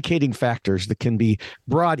complicating factors that can be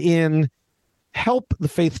brought in, help the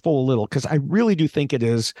faithful a little, because I really do think it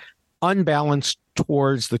is unbalanced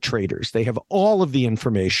towards the traitors. They have all of the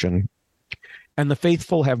information and the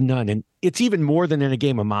faithful have none. And it's even more than in a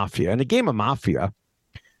game of Mafia. In a game of Mafia,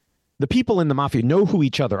 the people in the Mafia know who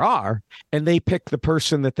each other are, and they pick the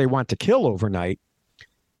person that they want to kill overnight,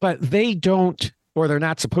 but they don't, or they're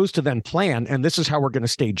not supposed to then plan, and this is how we're going to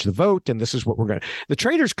stage the vote, and this is what we're going to... The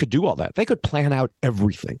traitors could do all that. They could plan out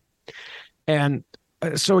everything. And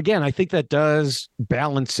so again, I think that does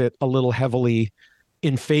balance it a little heavily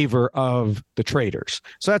in favor of the traitors.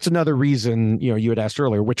 So that's another reason, you had asked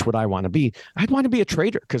earlier, which would I want to be? I'd want to be a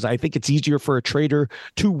traitor because I think it's easier for a traitor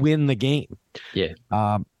to win the game. Yeah.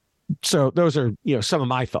 So those are, some of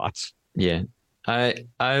my thoughts. Yeah. I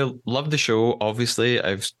love the show. Obviously,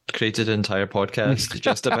 I've created an entire podcast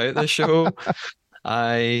just about the show.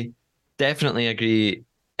 I definitely agree.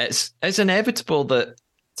 It's inevitable that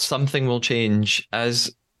something will change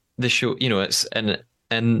as the show, it's in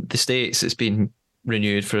the States, it's been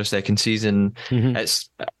renewed for a second season. It's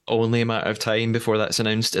only a matter of time before that's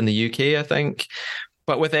announced in the UK, I think.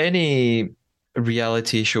 But with any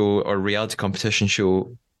reality show or reality competition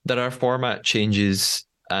show, there are format changes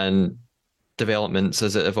and developments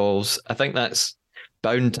as it evolves. I think that's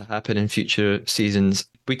bound to happen in future seasons.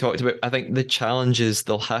 We talked about, I think the challenge is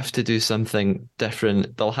they'll have to do something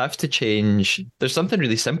different. They'll have to change. There's something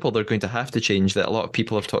really simple they're going to have to change that a lot of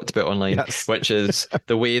people have talked about online, yes. which is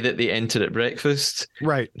the way that they enter at breakfast.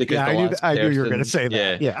 Right. Because yeah, I knew you were going to say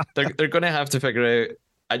that. Yeah. They're going to have to figure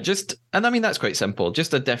out, and I mean, that's quite simple,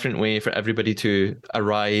 just a different way for everybody to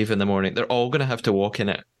arrive in the morning. They're all going to have to walk in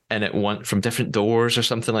it from different doors or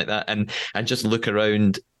something like that, and just look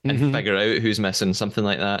around and figure out who's missing, something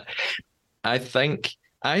like that. I think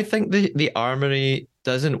the armory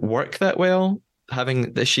doesn't work that well,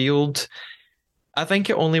 having the shield. I think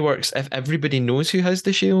it only works if everybody knows who has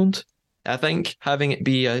the shield. I think having it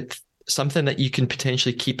be something that you can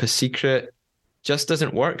potentially keep a secret just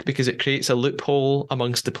doesn't work because it creates a loophole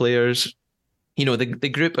amongst the players. The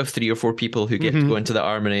group of 3 or 4 people who get to go into the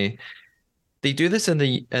armory. They do this in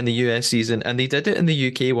the US season, and they did it in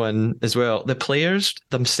the UK one as well. The players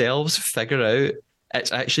themselves figure out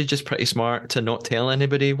it's actually just pretty smart to not tell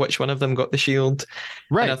anybody which one of them got the shield.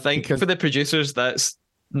 Right. And I think for the producers, that's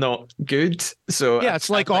not good. So yeah, it's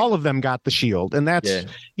like all of them got the shield. And that's,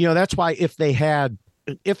 that's why if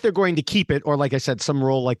they're going to keep it, or like I said, some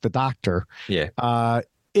role like the doctor,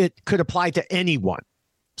 it could apply to anyone.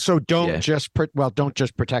 So don't just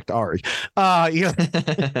protect Ari.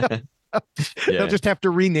 They'll just have to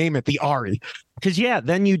rename it the Ari, because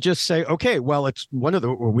then you just say, okay, well, it's one of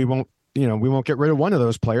we won't get rid of one of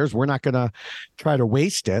those players. We're not going to try to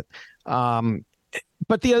waste it.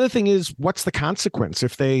 But the other thing is, what's the consequence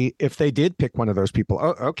if they did pick one of those people?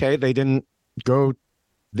 Oh, okay, they didn't go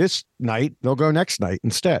this night, they'll go next night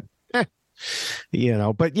instead. But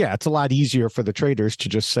it's a lot easier for the traders to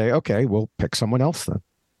just say, okay, we'll pick someone else then.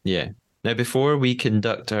 Yeah. Now, before we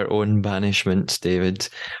conduct our own banishments, David,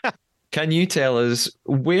 can you tell us,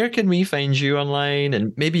 where can we find you online?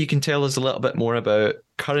 And maybe you can tell us a little bit more about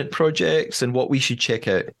current projects and what we should check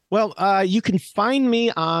out. Well, you can find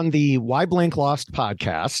me on the Why Blank Lost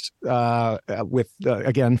podcast with,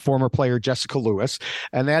 again, former player Jessica Lewis.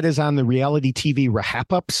 And that is on the reality TV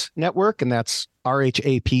Rahap-Ups network. And that's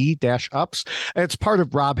RHAP-Ups. It's part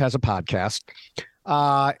of Rob Has a Podcast.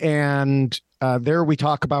 There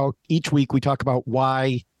each week we talk about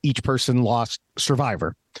why each person lost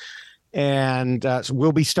Survivor. And so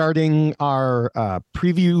we'll be starting our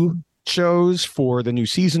preview shows for the new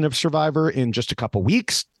season of Survivor in just a couple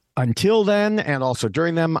weeks. Until then, and also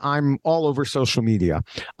during them, I'm all over social media.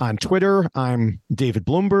 On Twitter, I'm David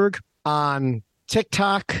Bloomberg. On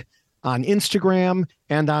TikTok, on Instagram,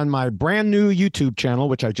 and on my brand new YouTube channel,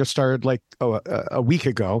 which I just started like a week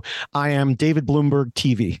ago, I am David Bloomberg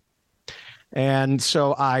TV. And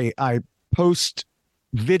so I post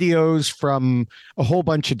videos from a whole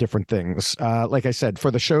bunch of different things. Like I said,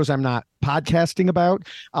 for the shows I'm not podcasting about,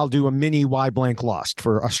 I'll do a mini Why Blank Lost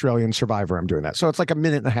for Australian Survivor. I'm doing that. So it's like a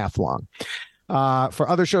minute and a half long. For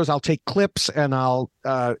other shows, I'll take clips and I'll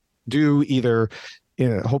do either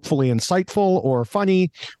hopefully insightful or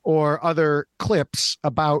funny or other clips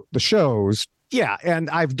about the shows. Yeah, and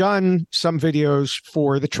I've done some videos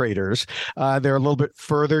for the Traitors. They're a little bit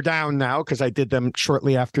further down now because I did them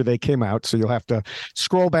shortly after they came out. So you'll have to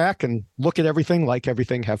scroll back and look at everything, like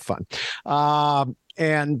everything, have fun. So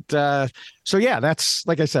yeah, that's,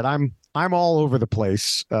 like I said, I'm all over the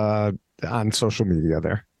place on social media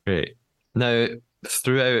there. Great. Now,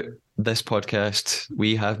 throughout this podcast,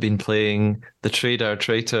 we have been playing the Traitor.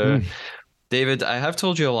 David, I have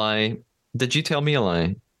told you a lie. Did you tell me a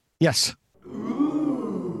lie? Yes.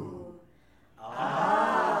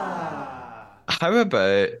 How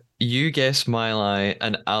about you guess my lie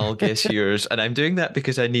and I'll guess yours? And I'm doing that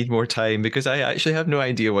because I need more time, because I actually have no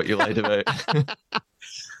idea what you lied about.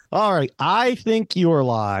 All right. I think your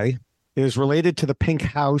lie is related to the Pink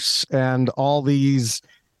House and all these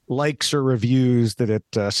likes or reviews that it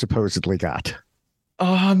supposedly got.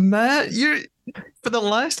 Oh, Matt, for the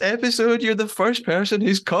last episode, you're the first person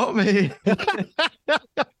who's caught me.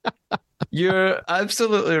 You're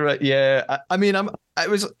absolutely right. Yeah. I mean, it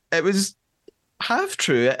was half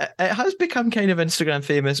true. It has become kind of Instagram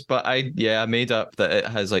famous, but I made up that it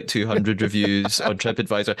has like 200 reviews on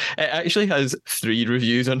TripAdvisor. It actually has 3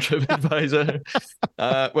 reviews on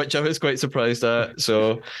TripAdvisor, which I was quite surprised at.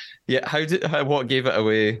 So, yeah, what gave it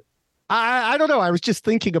away? I don't know. I was just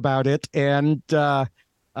thinking about it and,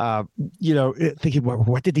 thinking,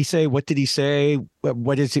 what did he say? What did he say?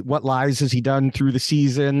 What is it? What lies has he done through the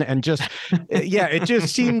season? And just, it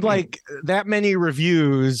just seemed like that many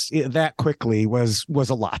reviews that quickly was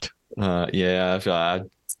a lot. I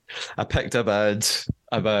picked a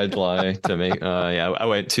bad lie to make. I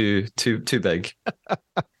went too big.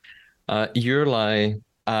 Your lie,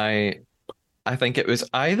 I think it was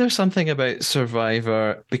either something about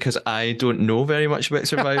Survivor, because I don't know very much about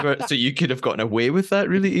Survivor, so you could have gotten away with that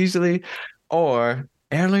really easily. Or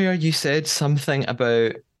earlier you said something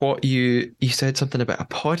about you said something about a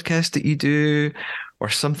podcast that you do or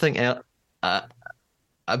something else. But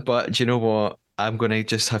do you know what? I'm going to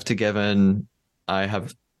just have to give in. I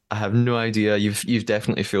have no idea. You've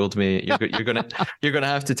definitely fooled me. You're gonna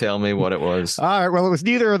have to tell me what it was. All right. Well, it was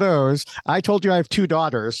neither of those. I told you I have 2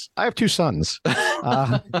 daughters. I have 2 sons.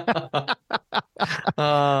 I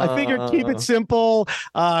figured keep it simple.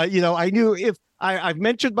 I knew if I've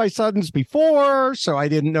mentioned my sons before, so I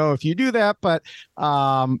didn't know if you do that, but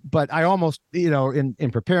I almost,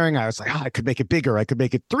 in preparing, I was like, I could make it bigger. I could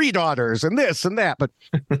make it 3 daughters and this and that, but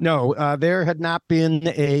no, there had not been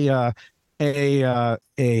a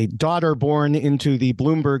daughter born into the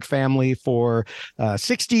Bloomberg family for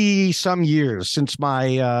 60 some years, since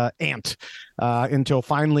my aunt, until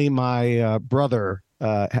finally my brother.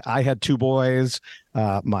 I had 2 boys.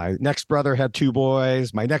 My next brother had 2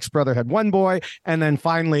 boys. My next brother had 1 boy, and then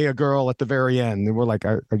finally a girl at the very end. And we're like,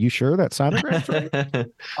 "Are you sure that sonograph?"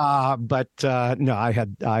 But no, I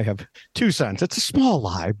have 2 sons. It's a small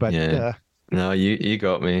lie, but yeah. No, you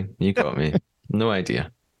got me. You got me. No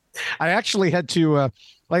idea. I actually had to,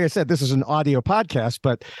 like I said, this is an audio podcast,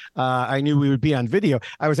 but I knew we would be on video.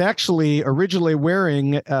 I was actually originally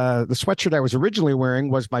wearing, the sweatshirt I was originally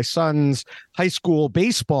wearing was my son's high school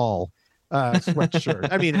baseball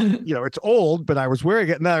sweatshirt. I mean, it's old, but I was wearing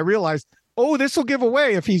it. And then I realized, this will give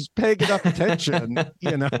away if he's paying enough attention,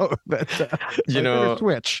 but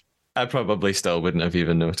switch. I probably still wouldn't have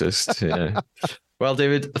even noticed. Yeah. Well,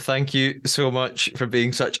 David, thank you so much for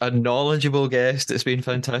being such a knowledgeable guest. It's been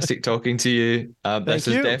fantastic talking to you. This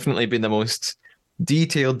has definitely been the most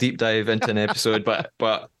detailed deep dive into an episode,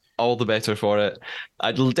 but all the better for it.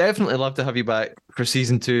 I'd definitely love to have you back for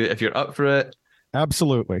season 2 if you're up for it.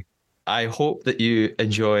 Absolutely. I hope that you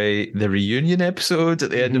enjoy the reunion episode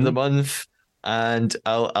at the end of the month, and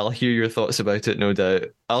I'll hear your thoughts about it, no doubt.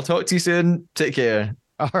 I'll talk to you soon. Take care.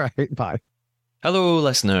 All right. Bye. Hello,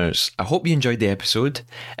 listeners. I hope you enjoyed the episode.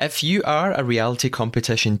 If you are a reality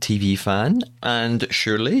competition TV fan, and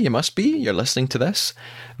surely you must be, you're listening to this,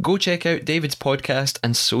 go check out David's podcast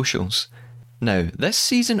and socials. Now, this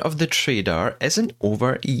season of The Trader isn't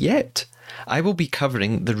over yet. I will be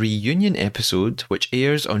covering the reunion episode, which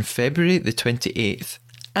airs on February the 28th.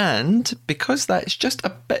 And because that's just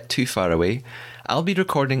a bit too far away, I'll be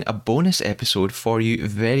recording a bonus episode for you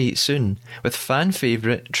very soon with fan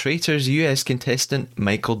favourite Traitors US contestant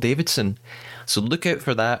Michael Davidson. So look out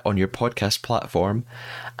for that on your podcast platform.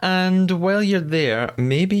 And while you're there,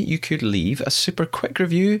 maybe you could leave a super quick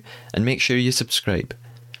review and make sure you subscribe.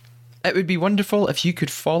 It would be wonderful if you could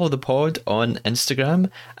follow the pod on Instagram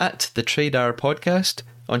at the Traidar Podcast,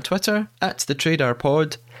 on Twitter at the Traidar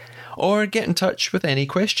Pod, or get in touch with any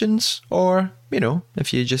questions, or,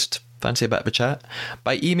 if you just fancy a bit of a chat,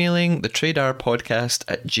 by emailing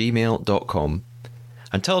thetraidarpodcast@gmail.com.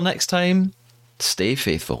 Until next time, stay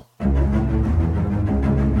faithful.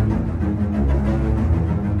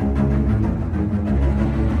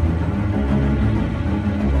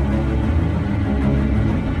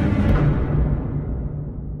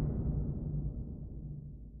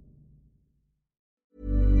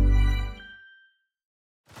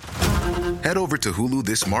 Head over to Hulu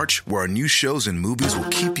this March, where our new shows and movies will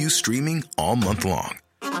keep you streaming all month long.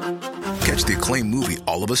 Catch the acclaimed movie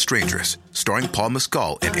All of Us Strangers, starring Paul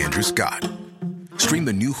Mescal and Andrew Scott. Stream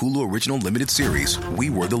the new Hulu original limited series We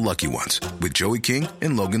Were the Lucky Ones with Joey King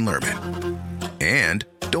and Logan Lerman. And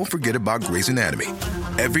don't forget about Grey's Anatomy.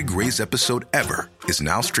 Every Grey's episode ever is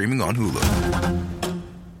now streaming on Hulu.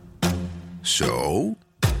 So,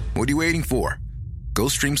 what are you waiting for? Go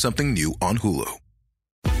stream something new on Hulu.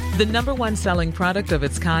 The number one selling product of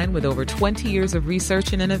its kind with over 20 years of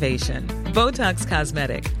research and innovation. Botox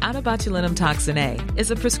Cosmetic, out of botulinum toxin A,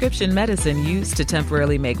 is a prescription medicine used to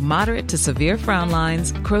temporarily make moderate to severe frown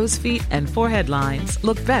lines, crow's feet, and forehead lines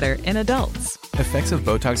look better in adults. Effects of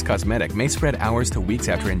Botox Cosmetic may spread hours to weeks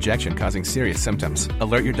after injection, causing serious symptoms.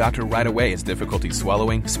 Alert your doctor right away as difficulty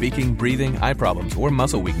swallowing, speaking, breathing, eye problems, or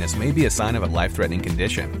muscle weakness may be a sign of a life-threatening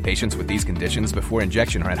condition. Patients with these conditions before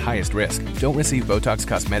injection are at highest risk. Don't receive Botox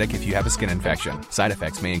Cosmetic if you have a skin infection. Side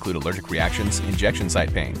effects may include allergic reactions, injection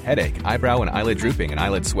site pain, headache, eyebrow and eyelid drooping, and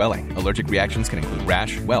eyelid swelling. Allergic reactions can include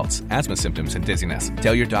rash, welts, asthma symptoms, and dizziness.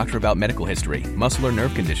 Tell your doctor about medical history, muscle or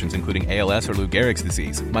nerve conditions including ALS or Lou Gehrig's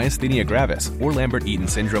disease, myasthenia gravis, or Lambert-Eaton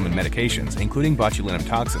syndrome, and medications, including botulinum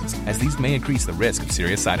toxins, as these may increase the risk of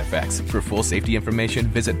serious side effects. For full safety information,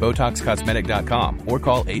 visit BotoxCosmetic.com or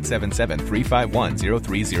call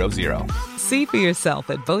 877-351-0300. See for yourself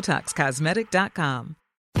at BotoxCosmetic.com.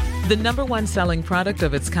 The number one selling product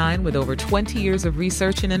of its kind with over 20 years of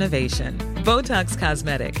research and innovation. Botox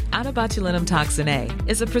Cosmetic, out of botulinum toxin A,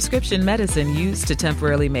 is a prescription medicine used to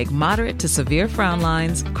temporarily make moderate to severe frown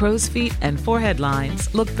lines, crow's feet, and forehead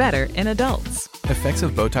lines look better in adults. Effects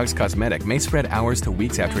of Botox Cosmetic may spread hours to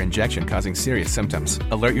weeks after injection, causing serious symptoms.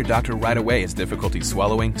 Alert your doctor right away as difficulty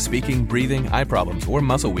swallowing, speaking, breathing, eye problems, or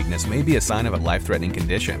muscle weakness may be a sign of a life-threatening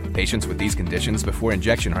condition. Patients with these conditions before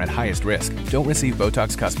injection are at highest risk. Don't receive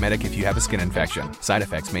Botox Cosmetic if you have a skin infection. Side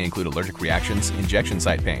effects may include allergic reactions, injection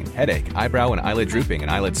site pain, headache, eyebrow and eyelid drooping,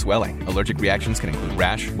 and eyelid swelling. Allergic reactions can include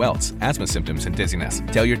rash, welts, asthma symptoms, and dizziness.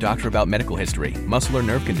 Tell your doctor about medical history, muscle or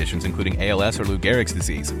nerve conditions including ALS or Lou Gehrig's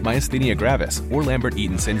disease, myasthenia gravis, or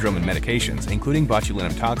Lambert-Eaton syndrome, and medications, including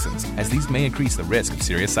botulinum toxins, as these may increase the risk of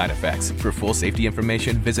serious side effects. For full safety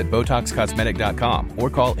information, visit BotoxCosmetic.com or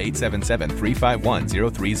call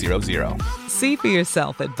 877-351-0300. See for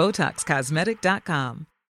yourself at BotoxCosmetic.com.